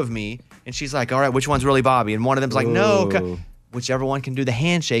two of me, and she's like, all right, which one's really Bobby? And one of them's like, no, whichever one can do the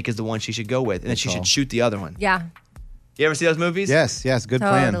handshake is the one she should go with. And then she should shoot the other one. Yeah. You ever see those movies? Yes, good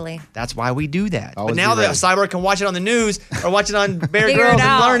plan. Totally. That's why we do that. Always but now be the ready. cyborg can watch it on the news or watch it on Bear Figure Grylls it and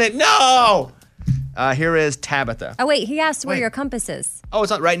out. learn it. No! Here is Tabitha. Oh, wait, he asked where your compass is. Oh,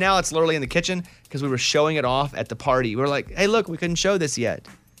 it's not right now. It's literally in the kitchen because we were showing it off at the party. We were like, hey, look, we couldn't show this yet.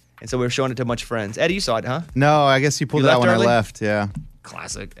 And so we were showing it to a bunch of friends. Eddie, you saw it, huh? No, I guess you pulled You that left when early? I left, yeah.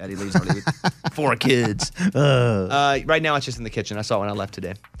 Classic. Eddie leaves Harley with 4 kids. Right now, it's just in the kitchen. I saw it when I left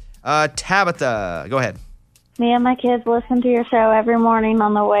today. Tabitha, go ahead. Me and my kids listen to your show every morning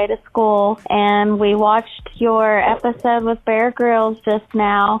on the way to school, and we watched your episode with Bear Grylls just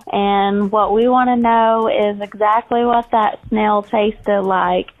now, and what we want to know is exactly what that snail tasted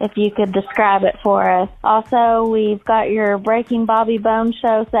like, if you could describe it for us. Also, we've got your Breaking Bobby Bones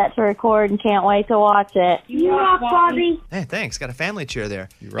show set to record and can't wait to watch it. You rock, Bobby. Hey, thanks. Got a family cheer there.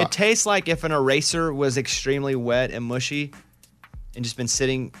 It tastes like if an eraser was extremely wet and mushy and just been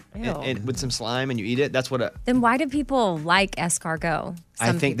sitting with some slime and you eat it. That's what Then why do people like escargot?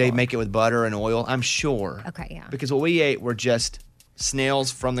 I think they make it with butter and oil. I'm sure. Okay, yeah. Because what we ate were just snails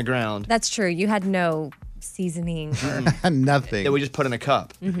from the ground. That's true. You had no seasoning. Nothing. That we just put in a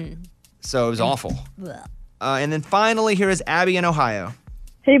cup. Mm-hmm. So it was awful. And then finally, here is Abby in Ohio.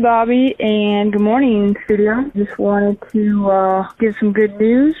 Hey, Bobby, and good morning, studio. Just wanted to give some good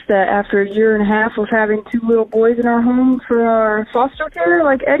news that after a year and a half of having 2 little boys in our home for our foster care,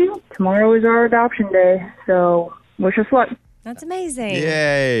 like Eddie, tomorrow is our adoption day. So wish us luck. That's amazing.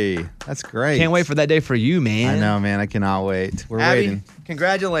 Yay. That's great. Can't wait for that day for you, man. I know, man. I cannot wait. We're Abby, waiting.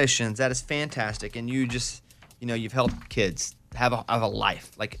 Congratulations. That is fantastic. And you just, you've helped kids have a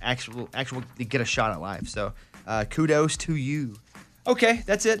life, like actual get a shot at life. So kudos to you. Okay,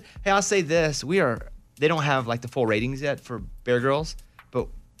 that's it. Hey, I'll say this. They don't have like the full ratings yet for Bear Grylls, but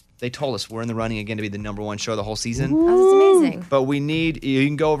they told us we're in the running again to be the #1 show the whole season. Oh, that's amazing. But you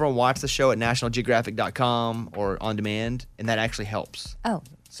can go over and watch the show at nationalgeographic.com or on demand, and that actually helps. Oh.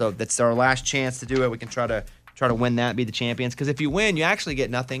 So that's our last chance to do it. We can try to win that, be the champions. Because if you win, you actually get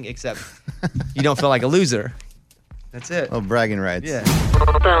nothing except you don't feel like a loser. That's it. Oh, bragging rights. Yeah.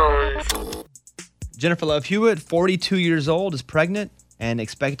 Jennifer Love Hewitt, 42 years old, is pregnant and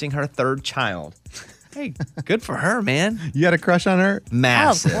expecting her 3rd child. Hey, good for her, man. You had a crush on her?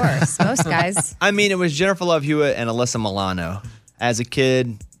 Massive. Oh, of course. Most guys. I mean, it was Jennifer Love Hewitt and Alyssa Milano as a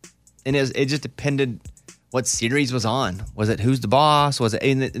kid. And it just depended what series was on. Was it Who's the Boss? Was it?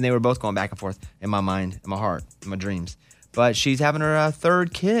 And they were both going back and forth in my mind, in my heart, in my dreams. But she's having her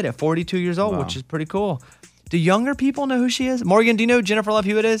 3rd kid at 42 years old, which is pretty cool. Do younger people know who she is? Morgan, do you know who Jennifer Love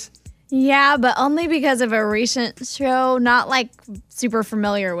Hewitt is? Yeah, but only because of a recent show, not like super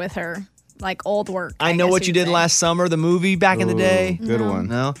familiar with her, like old work. I know what you did last summer, the movie back in the day. Good one.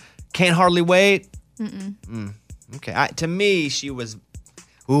 No? Can't Hardly Wait? Mm-mm. Okay. To me, she was...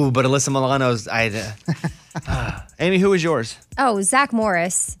 Ooh, but Alyssa Milano's... Amy, who was yours? Oh, Zach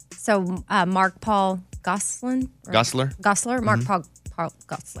Morris. So Mark Paul Goslin? Gosselaar? Gosselaar? Mark Paul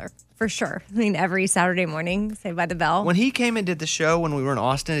Gosselaar. For sure. I mean, every Saturday morning, Saved by the Bell. When he came and did the show when we were in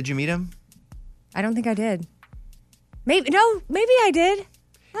Austin, did you meet him? I don't think I did. Maybe I did.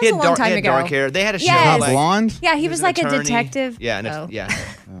 That was a long time he had ago. dark hair. They had a show. Yes. Like, blonde? Yeah, he was an like attorney. a detective. Yeah,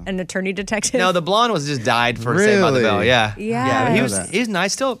 An attorney detective. No, the blonde was just dyed for Saved by the Bell. Yeah. Yeah. He's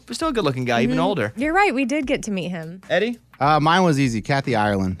nice. Still a good looking guy, even older. You're right. We did get to meet him. Eddie? Mine was easy. Kathy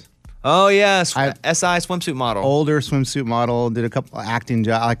Ireland. Oh, yeah. SI swimsuit model. Older swimsuit model. Did a couple acting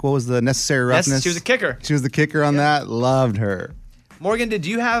jobs. Like, what was the Necessary Roughness? She was a kicker. She was the kicker on that. Loved her. Morgan, did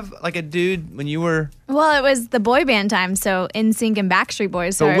you have like a dude when you were... Well, it was the boy band time, so NSYNC and Backstreet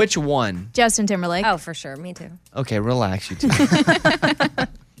Boys. So which one? Justin Timberlake. Oh, for sure. Me too. Okay, relax, you two.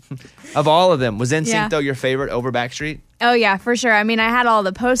 Of all of them, was NSYNC though your favorite over Backstreet? Oh, yeah, for sure. I mean, I had all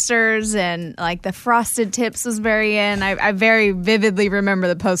the posters and like the Frosted Tips was very in. I very vividly remember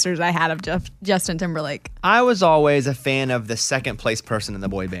the posters I had of Justin Timberlake. I was always a fan of the second place person in the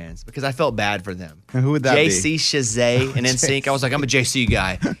boy bands because I felt bad for them. And who would that JC be? Chazé and NSYNC. I was like, I'm a JC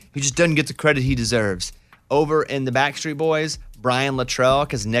guy. He just doesn't get the credit he deserves. Over in the Backstreet Boys, Brian Luttrell,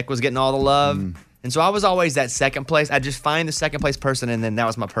 because Nick was getting all the love. And so I was always that second place. I'd just find the second place person and then that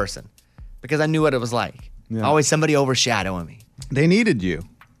was my person because I knew what it was like. Yeah. Always somebody overshadowing me. They needed you.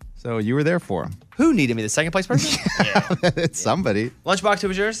 So you were there for them. Who needed me? The second place person? It's somebody. Lunchbox, who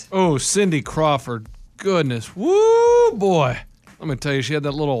was yours? Oh, Cindy Crawford. Goodness. Woo, boy. Let me tell you, she had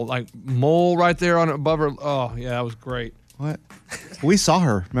that little like mole right there on above her. Oh, yeah, that was great. What? We saw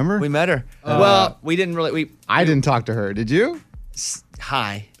her, remember? We met her. Well, we didn't really. I didn't talk to her. Did you?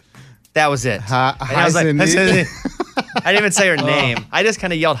 Hi. That was it. Hi, I was like, Cindy. I didn't even say her name. I just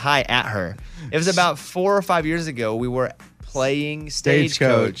kind of yelled hi at her. It was about 4 or 5 years ago. We were playing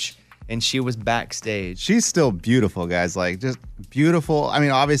Stagecoach, and she was backstage. She's still beautiful, guys. Like, just beautiful. I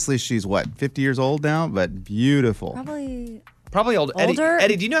mean, obviously, she's what, 50 years old now, but beautiful. Probably old. Older?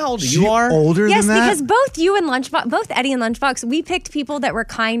 Eddie, do you know how old you are? Older Yes, than that? because both you and Lunchbox, both Eddie and Lunchbox, we picked people that were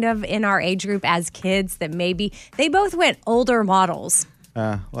kind of in our age group as kids that maybe they both went older models.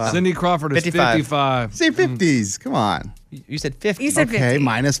 Well, Cindy Crawford is 55. Say 50s. Come on. You said 50. You said Okay, 50.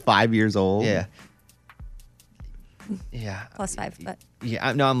 minus 5 years old. Yeah. Yeah. Plus 5, but Yeah,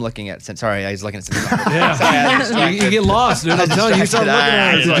 I'm looking at. Sorry, I was looking at. Cindy Crawford. Yeah. Sorry, I was You distracted. get lost, dude. I'm telling you, you start looking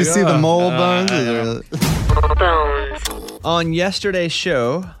at it. it's Did you like, see the mole bones? On yesterday's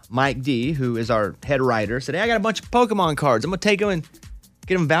show, Mike D, who is our head writer, said, "Hey, I got a bunch of Pokemon cards. I'm gonna take them and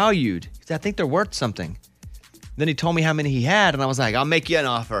get them valued because I think they're worth something." Then he told me how many he had, and I was like, "I'll make you an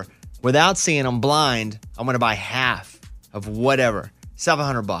offer without seeing them blind. I'm gonna buy half of whatever,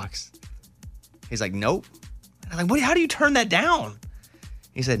 $700." He's like, "Nope." And I'm like, "How do you turn that down?"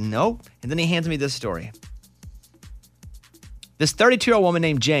 He said, "Nope." And then he hands me this story. This 32-year-old woman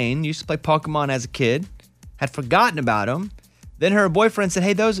named Jane used to play Pokemon as a kid, had forgotten about them. Then her boyfriend said,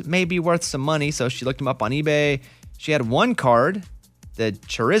 "Hey, those may be worth some money." So she looked them up on eBay. She had one card, the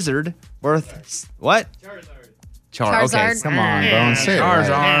Charizard, worth what? Charizard. Okay, Charizard. Come on, Bones. Say it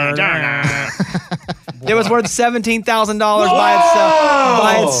right. It was worth $17,000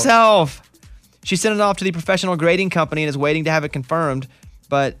 by itself. She sent it off to the professional grading company and is waiting to have it confirmed.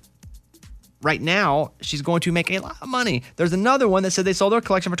 But right now, she's going to make a lot of money. There's another one that said they sold their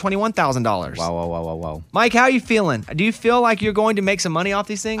collection for $21,000. Wow. Mike, how are you feeling? Do you feel like you're going to make some money off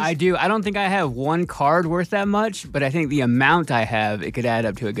these things? I do. I don't think I have one card worth that much, but I think the amount I have, it could add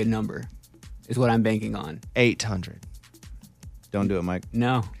up to a good number, is what I'm banking on. 800. Don't do it, Mike.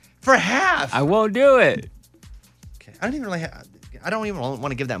 No. For half? I won't do it. Okay. I don't even want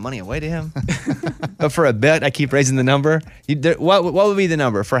to give that money away to him. But for a bet, I keep raising the number. What would be the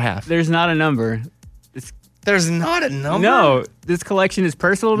number for half? There's not a number. There's not a number? No. This collection is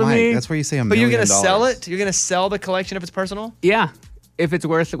personal to Mike, me. that's where you say $1 But million. you're going to sell it? You're going to sell the collection if it's personal? Yeah. If it's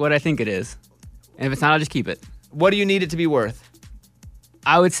worth what I think it is. And if it's not, I'll just keep it. What do you need it to be worth?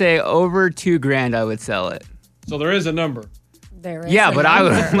 I would say over $2,000 I would sell it. So there is a number. there is. Yeah, a but I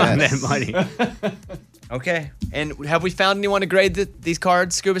would number. love that money. Okay. And have we found anyone to grade these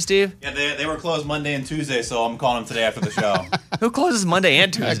cards, Scuba Steve? Yeah, they were closed Monday and Tuesday, so I'm calling them today after the show. Who closes Monday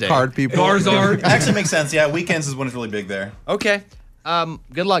and Tuesday? Card people. Garzard. Actually makes sense. Yeah, weekends is when it's really big there. Okay.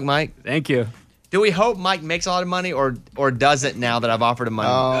 Good luck, Mike. Thank you. Do we hope Mike makes a lot of money or doesn't now that I've offered him money?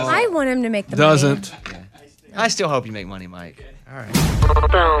 I want him to make the Doesn't. I still hope you make money, Mike. All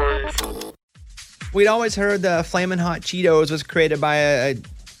right. We'd always heard the Flamin' Hot Cheetos was created by a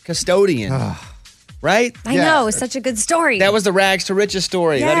custodian. Right? I know. It's such a good story. That was the rags to riches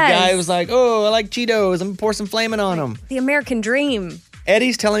story. That a guy Yes. was like, "Oh, I like Cheetos. I'm gonna pour some Flamin' on them." the American dream.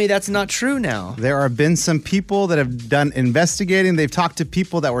 Eddie's telling me that's not true now. There have been some people that have done investigating. They've talked to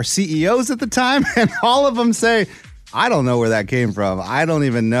people that were CEOs at the time, and all of them say, I don't know where that came from. I don't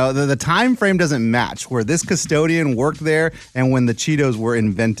even know. The time frame doesn't match where this custodian worked there and when the Cheetos were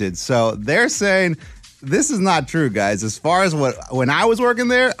invented. So they're saying this is not true, guys. As far as when I was working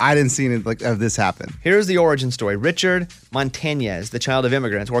there, I didn't see anything of this happen. Here's the origin story. Richard Montañez, the child of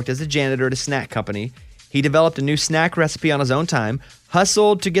immigrants, worked as a janitor at a snack company. He developed a new snack recipe on his own time,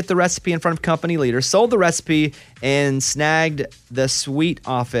 hustled to get the recipe in front of company leaders, sold the recipe, and snagged the sweet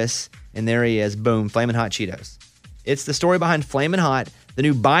office. And there he is. Boom. Flamin' Hot Cheetos. It's the story behind Flamin' Hot, the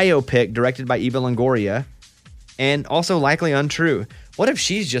new biopic directed by Eva Longoria, and also likely untrue. What if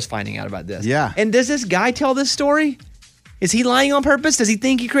she's just finding out about this? Yeah. And does this guy tell this story? Is he lying on purpose? Does he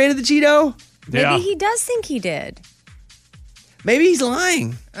think he created the Cheeto? Maybe he does think he did. Maybe he's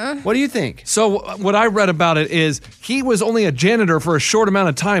lying. What do you think? So what I read about it is he was only a janitor for a short amount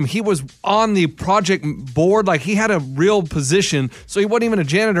of time. He was on the project board, like he had a real position. So he wasn't even a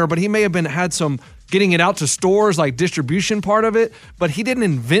janitor, but he may have had some getting it out to stores, like distribution part of it. But he didn't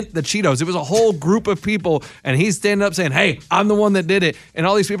invent the Cheetos. It was a whole group of people, and he's standing up saying, "Hey, I'm the one that did it." And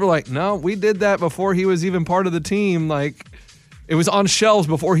all these people are like, "No, we did that before he was even part of the team." Like, it was on shelves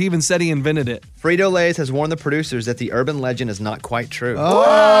before he even said he invented it. Frito-Lay's has warned the producers that the urban legend is not quite true.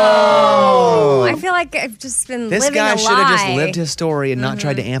 Oh, I feel like I've just been This living guy a should have just lie. lived his story and not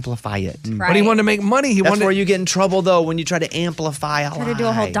tried to amplify it. But he wanted to make money. That's where you get in trouble, though, when you try to amplify a Try lie. to do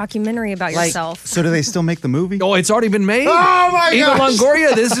a whole documentary about yourself. So do they still make the movie? Oh, it's already been made. Oh my Eva gosh.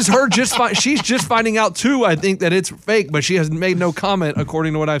 Longoria, this is her just she's just finding out too, I think, that it's fake, but she has made no comment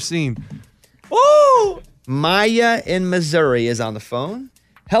according to what I've seen. Woo! Maya in Missouri is on the phone.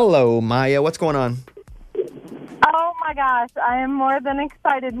 Hello, Maya. What's going on? Oh my gosh, I am more than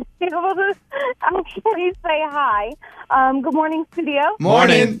excited to be able to actually say hi. Good morning, studio.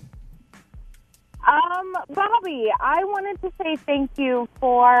 Morning. Bobby, I wanted to say thank you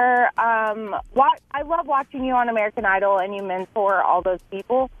for I love watching you on American Idol, and you mentor all those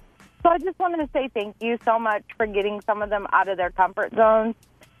people. So I just wanted to say thank you so much for getting some of them out of their comfort zones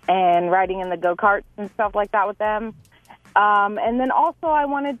and riding in the go-karts and stuff like that with them. And then also I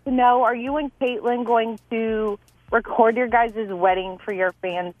wanted to know, are you and Caitlin going to record your guys' wedding for your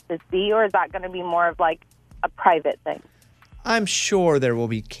fans to see, or is that going to be more of like a private thing? I'm sure there will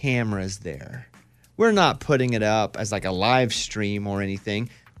be cameras there. We're not putting it up as like a live stream or anything.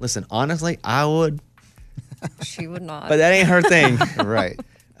 Listen, honestly, I would. She would not. But that ain't her thing. Right.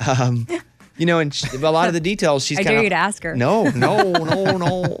 You know, and a lot of the details she's I kind of. dare you to ask her. No.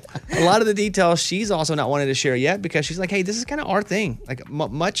 A lot of the details she's also not wanted to share yet because she's like, hey, this is kind of our thing. Like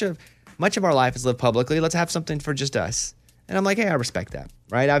much of our life is lived publicly. Let's have something for just us. And I'm like, hey, I respect that,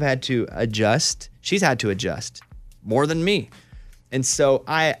 right? I've had to adjust. She's had to adjust more than me. And so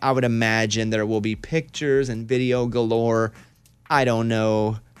I would imagine there will be pictures and video galore. I don't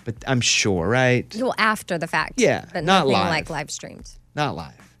know, but I'm sure, right? Well, after the fact. Yeah, But not nothing live. like live streams. Not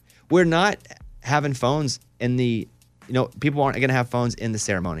live. We're not having phones in the, people aren't going to have phones in the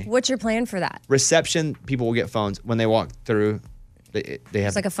ceremony. What's your plan for that? Reception, people will get phones when they walk through. They have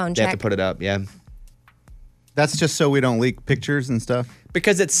It's like a phone They have check. to put it up, yeah. That's just so we don't leak pictures and stuff?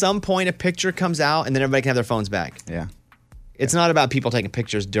 Because at some point a picture comes out and then everybody can have their phones back. Yeah. It's not about people taking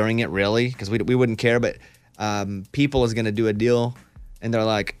pictures during it, really, because we wouldn't care. But People is going to do a deal, and they're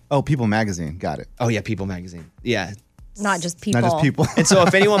like, "Oh, People Magazine, got it." Oh yeah, People Magazine, yeah. Not just people. Not just people. And so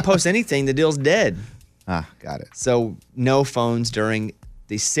if anyone posts anything, the deal's dead. Ah, got it. So no phones during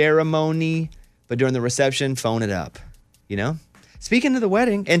the ceremony, but during the reception, phone it up. You know. Speaking of the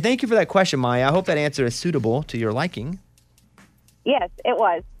wedding, and thank you for that question, Maya. I hope that answer is suitable to your liking. Yes, it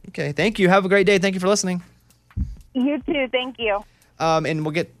was. Okay, thank you. Have a great day. Thank you for listening. You too. Thank you. And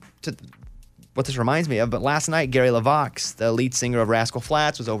we'll get to what this reminds me of. But last night, Gary LaVox, the lead singer of Rascal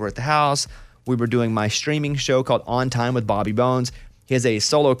Flatts, was over at the house. We were doing my streaming show called On Time with Bobby Bones. He has a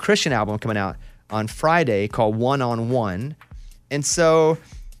solo Christian album coming out on Friday called One on One. And so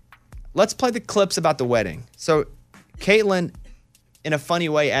let's play the clips about the wedding. So Caitlin, in a funny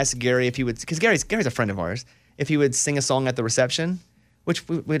way, asked Gary if he would, because Gary's a friend of ours, if he would sing a song at the reception, which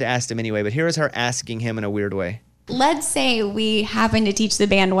we'd asked him anyway. But here is her asking him in a weird way. Let's say we happen to teach the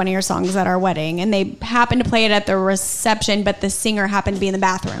band one of your songs at our wedding and they happen to play it at the reception, but the singer happened to be in the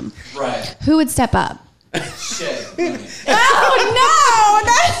bathroom. Right. Who would step up? Shit. Oh,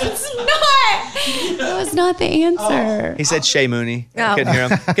 no, that's not. That was not the answer. He said Shay Mooney. Oh. I couldn't hear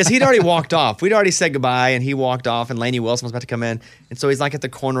him. Because he'd already walked off. We'd already said goodbye, and he walked off, and Lainey Wilson was about to come in. And so he's like at the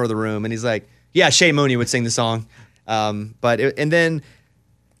corner of the room, and he's like, yeah, Shay Mooney would sing the song. And then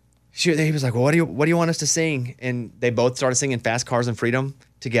he was like, well, what do you want us to sing? And they both started singing Fast Cars and Freedom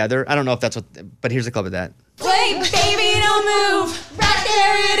together. I don't know if that's what, but here's a clip of that. Wait, baby, don't move. Right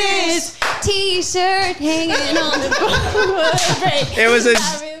there it is. T-shirt hanging on the board. It was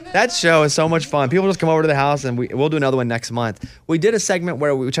that show is so much fun. People just come over to the house, and we'll do another one next month. We did a segment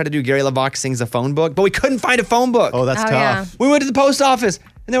where we tried to do Gary LaVox sings a phone book, but we couldn't find a phone book. Oh, that's tough. Yeah. We went to the post office,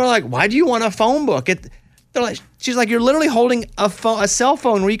 and they were like, why do you want a phone book? She's like, you're literally holding a cell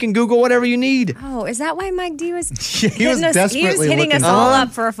phone where you can Google whatever you need. Oh, is that why Mike D was he was desperately hitting us looking all on.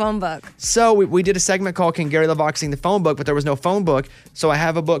 up for a phone book? So we did a segment called Can Gary LaVox Sing the Phone Book, but there was no phone book. So I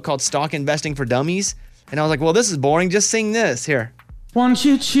have a book called Stock Investing for Dummies. And I was like, well, this is boring. Just sing this. Here. Once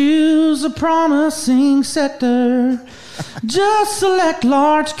you choose a promising sector, just select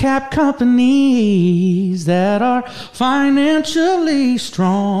large cap companies that are financially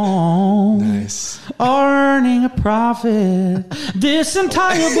strong. Nice. Are earning a profit. This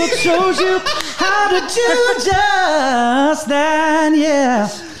entire book shows you how to do just that, yeah.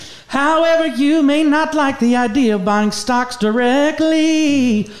 However, you may not like the idea of buying stocks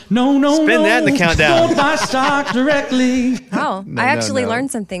directly. No. Spin that in the countdown. Don't buy stock directly. Oh, I actually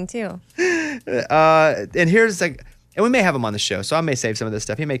learned something too. And here's and we may have him on the show, so I may save some of this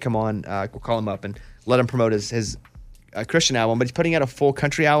stuff. He may come on. We'll call him up and let him promote his Christian album, but he's putting out a full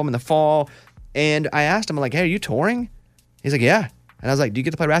country album in the fall. And I asked him, like, hey, are you touring? He's like, yeah. And I was like, do you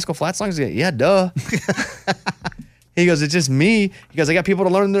get to play Rascal Flatts songs? He's like, yeah, duh. He goes, it's just me. He goes, I got people to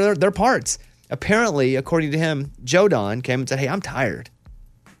learn their parts. Apparently, according to him, Joe Don came and said, hey, I'm tired.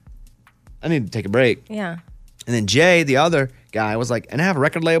 I need to take a break. Yeah. And then Jay, the other guy, was like, and I have a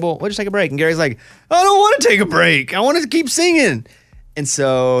record label. We'll just take a break. And Gary's like, I don't want to take a break. I want to keep singing. And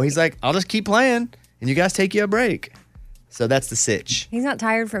so he's like, I'll just keep playing, and you guys take you a break. So that's the sitch. He's not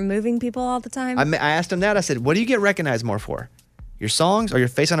tired from moving people all the time? I asked him that. I said, what do you get recognized more for? Your songs or your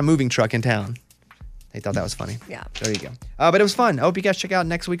face on a moving truck in town? They thought that was funny. Yeah. There you go. But it was fun. I hope you guys check out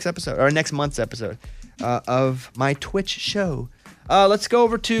next week's episode, or next month's episode of my Twitch show. Let's go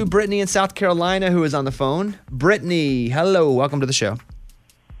over to Brittany in South Carolina, who is on the phone. Brittany, hello. Welcome to the show.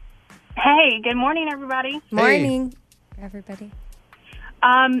 Hey, good morning, everybody. Morning, everybody.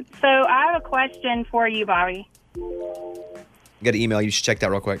 So I have a question for you, Bobby. Got an email. You should check that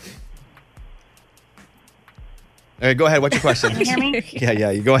real quick. All right, go ahead. What's your question? Can you hear me?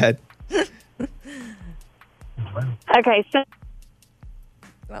 Yeah. You go ahead. Okay, so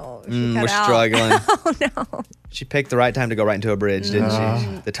We're struggling. Oh, no. She picked the right time to go right into a bridge, didn't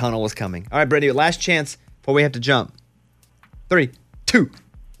she? The tunnel was coming. All right, Brittany, last chance before we have to jump. 3, 2,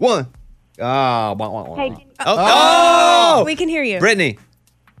 1. Hey, Oh! We can hear you. Brittany.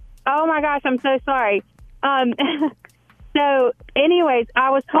 oh my gosh, I'm so sorry. So, anyways,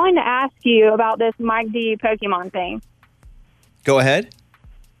 I was calling to ask you about this Mike D Pokemon thing. Go ahead.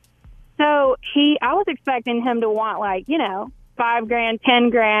 So I was expecting him to want like, $5,000,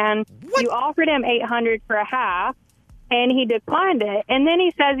 $10,000. You offered him $800 for a half, and he declined it. And then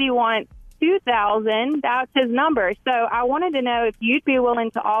he says he wants $2,000. That's his number. So I wanted to know if you'd be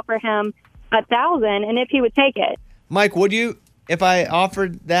willing to offer him $1,000, and if he would take it. Mike, would you if I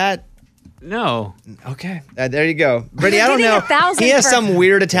offered that? No. Okay, there you go, Brittany. You're I don't getting know. $1,000 He has for- some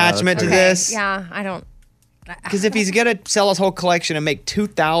weird attachment to Okay, this. Yeah, I don't. Because if he's gonna sell his whole collection and make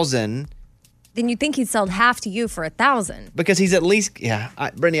 $2,000, Then you'd think he'd sold half to you for $1,000. because he's at least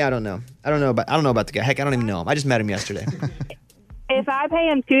Brittany. I don't know. I don't know about the guy. Heck, I don't even know him. I just met him yesterday. If I pay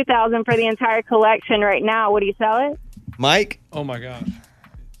him $2,000 for the entire collection right now, would he sell it? Mike. Oh my gosh.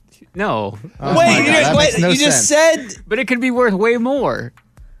 No. Oh my God, that makes no you just sense. said. But it could be worth way more.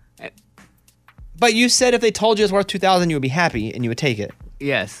 But you said if they told you it's worth $2,000, you would be happy and you would take it.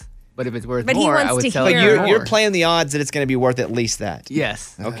 Yes. But if it's worth But he more, wants I would to sell But it hear- for more. you're playing the odds that it's going to be worth at least that.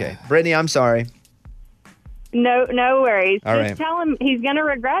 Yes. Okay, Brittany, I'm sorry. No worries. All Just right. tell him he's going to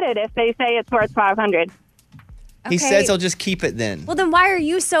regret it if they say it's worth $500. He Okay. says he'll just keep it then. Well, then why are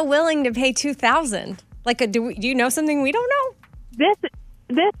you so willing to pay $2,000? Like, do you know something we don't know?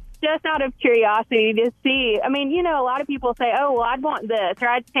 This just out of curiosity to see. I mean, a lot of people say, oh, well, I'd want this or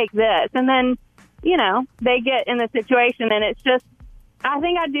I'd take this. And then, they get in the situation and it's just, I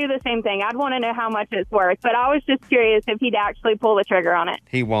think I'd do the same thing. I'd want to know how much it's worth. But I was just curious if he'd actually pull the trigger on it.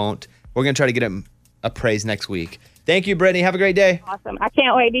 He won't. We're going to try to get him appraised next week. Thank you, Brittany. Have a great day. Awesome. I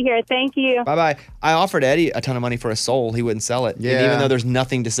can't wait to hear it. Thank you. Bye-bye. I offered Eddie a ton of money for a soul. He wouldn't sell it. And Yeah. even though there's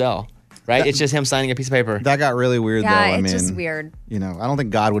nothing to sell, right? It's just him signing a piece of paper. That got really weird, though. Yeah, I it's mean, just weird. I don't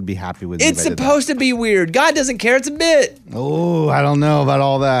think God would be happy with me. It's if I did that. supposed to be weird. God doesn't care. It's a bit. Oh, I don't know about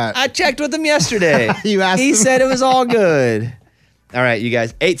all that. I checked with him yesterday. You asked He him? said it was all good. All right, you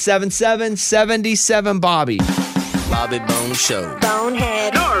guys. 877-77-BOBBY. Bobby Bone Show.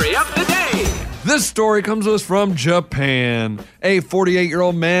 Bonehead. Story of the day. This story comes to us from Japan. A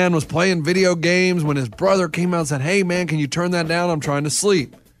 48-year-old man was playing video games when his brother came out and said, "Hey, man, can you turn that down? I'm trying to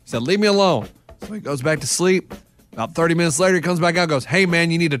sleep." He said, "Leave me alone." So he goes back to sleep. About 30 minutes later, he comes back out and goes, "Hey,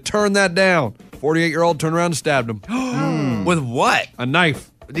 man, you need to turn that down." 48-year-old turned around and stabbed him. With what? A knife.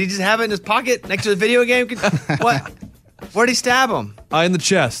 Did he just have it in his pocket next to the video game? What? Where'd he stab him? In the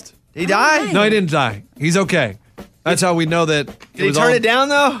chest. Did he die? No, he didn't die. He's okay. That's how we know that. Did he turn it down,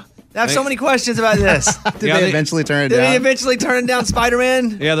 though? I have so many questions about this. Did they eventually turn it Did down? he eventually turn down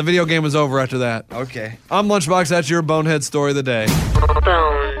Spider-Man? Yeah, the video game was over after that. Okay. I'm Lunchbox. That's your bonehead story of the day.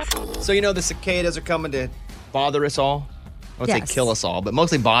 So the cicadas are coming to bother us all? I would Yes. say kill us all, but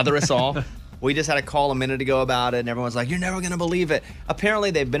mostly bother us all. We just had a call a minute ago about it, and everyone's like, "You're never going to believe it." Apparently,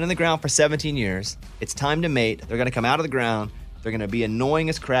 they've been in the ground for 17 years. It's time to mate. They're going to come out of the ground. They're going to be annoying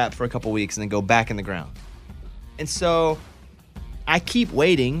as crap for a couple weeks and then go back in the ground. And so I keep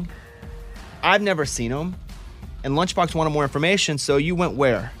waiting. I've never seen them. And Lunchbox wanted more information, so you went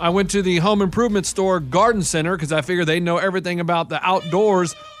where? I went to the home improvement store garden center because I figured they know everything about the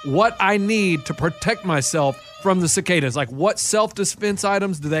outdoors, what I need to protect myself from the cicadas. Like, what self-defense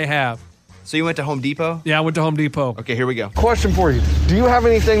items do they have? So you went to Home Depot? Yeah, I went to Home Depot. Okay, here we go. Question for you. Do you have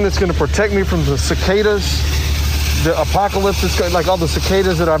anything that's going to protect me from the cicadas? The apocalypse is like all the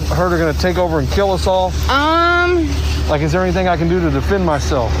cicadas that I've heard are going to take over and kill us all? Like, is there anything I can do to defend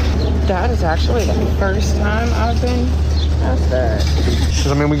myself? That is actually the first time I've been asked that.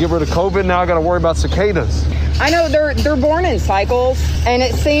 Because, we get rid of COVID, now I got to worry about cicadas. I know they're born in cycles, and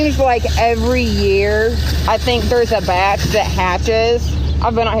it seems like every year, I think there's a batch that hatches.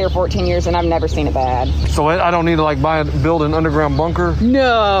 I've been out here 14 years, and I've never seen a bad. So I don't need to, build an underground bunker?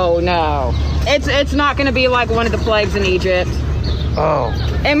 No. It's not going to be like one of the plagues in Egypt. Oh.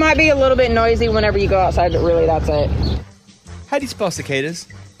 It might be a little bit noisy whenever you go outside, but really, that's it. How do you spell cicadas?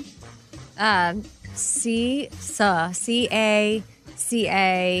 C-A-C-A.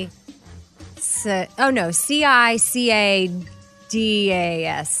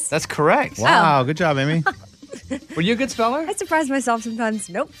 C-I-C-A-D-A-S. That's correct. Wow, good job, Amy. Were you a good speller? I surprise myself sometimes.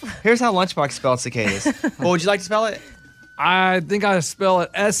 Nope. Here's how Lunchbox spelled cicadas. Well, would you like to spell it? I think I spell it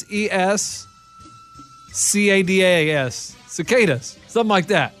S-E-S-C-A-D-A-S. Cicadas. Something like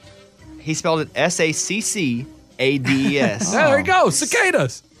that. He spelled it SACCADES. There you go.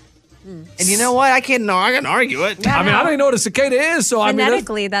 Cicadas. And you know what? I can argue it. I mean, I don't even know what a cicada is, so I mean,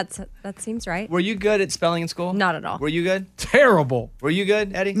 Phonetically, that seems right. Were you good at spelling in school? Not at all. Were you good? Terrible. Were you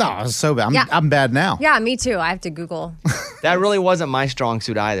good, Eddie? No, I was so bad. Yeah. I'm bad now. Yeah, me too. I have to Google. That really wasn't my strong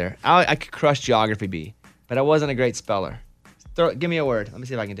suit either. I could crush geography B, but I wasn't a great speller. Give me a word. Let me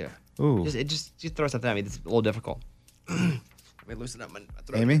see if I can do it. Ooh. Just throw something at me. It's a little difficult. Let me loosen up my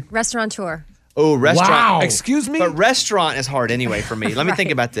throat. Amy? Restaurateur. Oh, restaurant. Wow. Excuse me? But restaurant is hard anyway for me. Let me think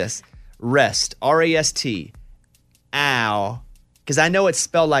about this. Rest. R-A-S-T. Ow. Because I know it's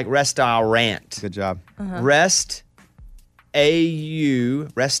spelled like restaurant. Good job. Rest. A-U.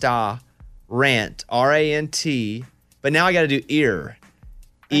 Restaurant. R-A-N-T. But now I got to do ear.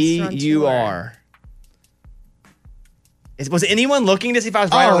 E-U-R. Was anyone looking to see if I was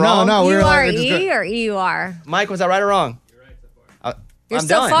right or wrong? No. U-R-E or E-U-R? Mike, was I right or wrong? You're right so far. You're I'm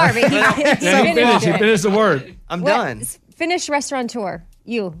so done. far, but You finished the word. I'm done. Finish restaurateur.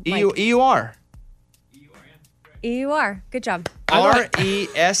 You, Mike. E-U-R. E-U-R. Good job.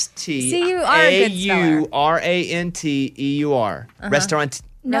 R-E-S-T-A-U-R-A-N-T-E-U-R. Restaurant.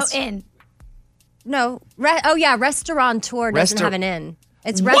 No N. No. Restaurateur doesn't have an N.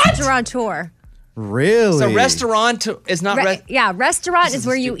 It's What? restaurateur. Really? So restaurant is not... Restaurant This is is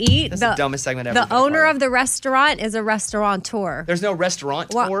where you stupid. eat. That's the dumbest segment ever. The owner of the restaurant is a restaurateur. There's no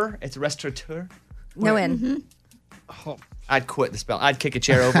restaurateur. It's restaurateur. No N. Oh, I'd quit the spell. I'd kick a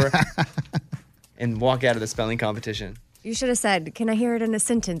chair over and walk out of the spelling competition. You should have said, "Can I hear it in a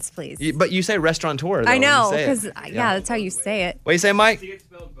sentence, please?" But you say restaurateur. Though, I know, when you because say it. that's how you say it. What do you say, Mike?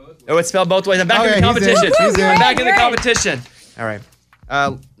 Oh, it's spelled both ways. I'm back in the Okay, he's in. competition. He's in. I'm back in the Great. competition. All right.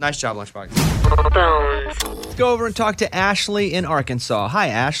 Nice job, Lunchbox. Let's go over and talk to Ashley in Arkansas. Hi,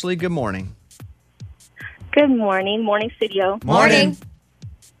 Ashley. Good morning. Good morning. Morning, studio. Morning.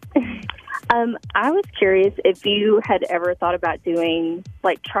 I was curious if you had ever thought about doing,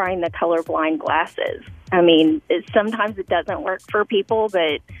 trying the colorblind glasses. I mean, sometimes it doesn't work for people,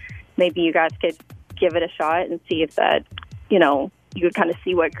 but maybe you guys could give it a shot and see if that, you could kind of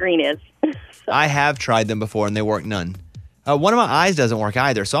see what green is. I have tried them before, and they work none. One of my eyes doesn't work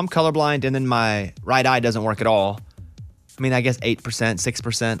either, so I'm colorblind, and then my right eye doesn't work at all. I mean, I guess 8%,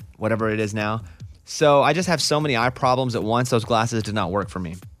 6%, whatever it is now. So I just have so many eye problems at once, those glasses did not work for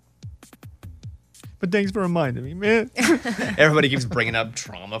me. But thanks for reminding me, man. Everybody keeps bringing up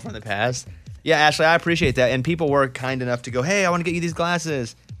trauma from the past. Yeah, Ashley, I appreciate that. And people were kind enough to go, hey, I want to get you these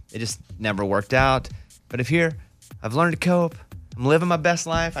glasses. It just never worked out. But if here, I've learned to cope. I'm living my best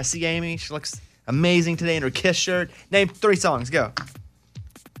life. I see Amy. She looks amazing today in her Kiss shirt. Name 3 songs. Go.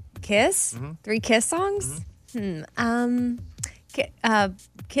 Kiss? 3 Kiss songs?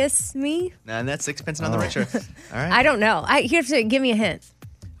 Kiss Me? And that's sixpence on the richer. All right. I don't know. You have to give me a hint.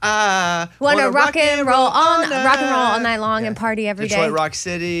 Wanna rock and roll all night long and party every day. Detroit Rock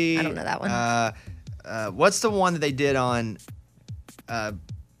City. I don't know that one. What's the one that they did on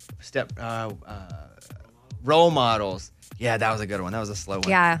Role Models? Yeah, that was a good one. That was a slow one.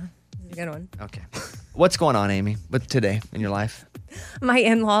 Yeah, a good one. Okay. What's going on, Amy, with today in your life? My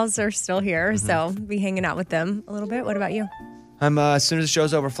in-laws are still here, so be hanging out with them a little bit. What about you? I'm as soon as the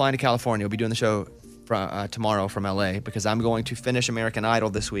show's over, flying to California. We'll be doing the show tomorrow from LA because I'm going to finish American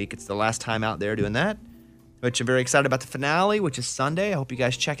Idol this week. It's the last time out there doing that, which I'm very excited about the finale, which is Sunday. I hope you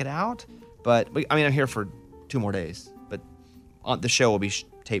guys check it out. But I'm here for 2 more days, but the show will be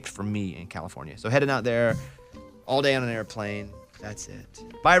taped for me in California. So heading out there all day on an airplane. That's it.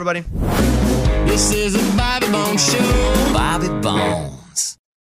 Bye, everybody. This is a Bobby Bone Show.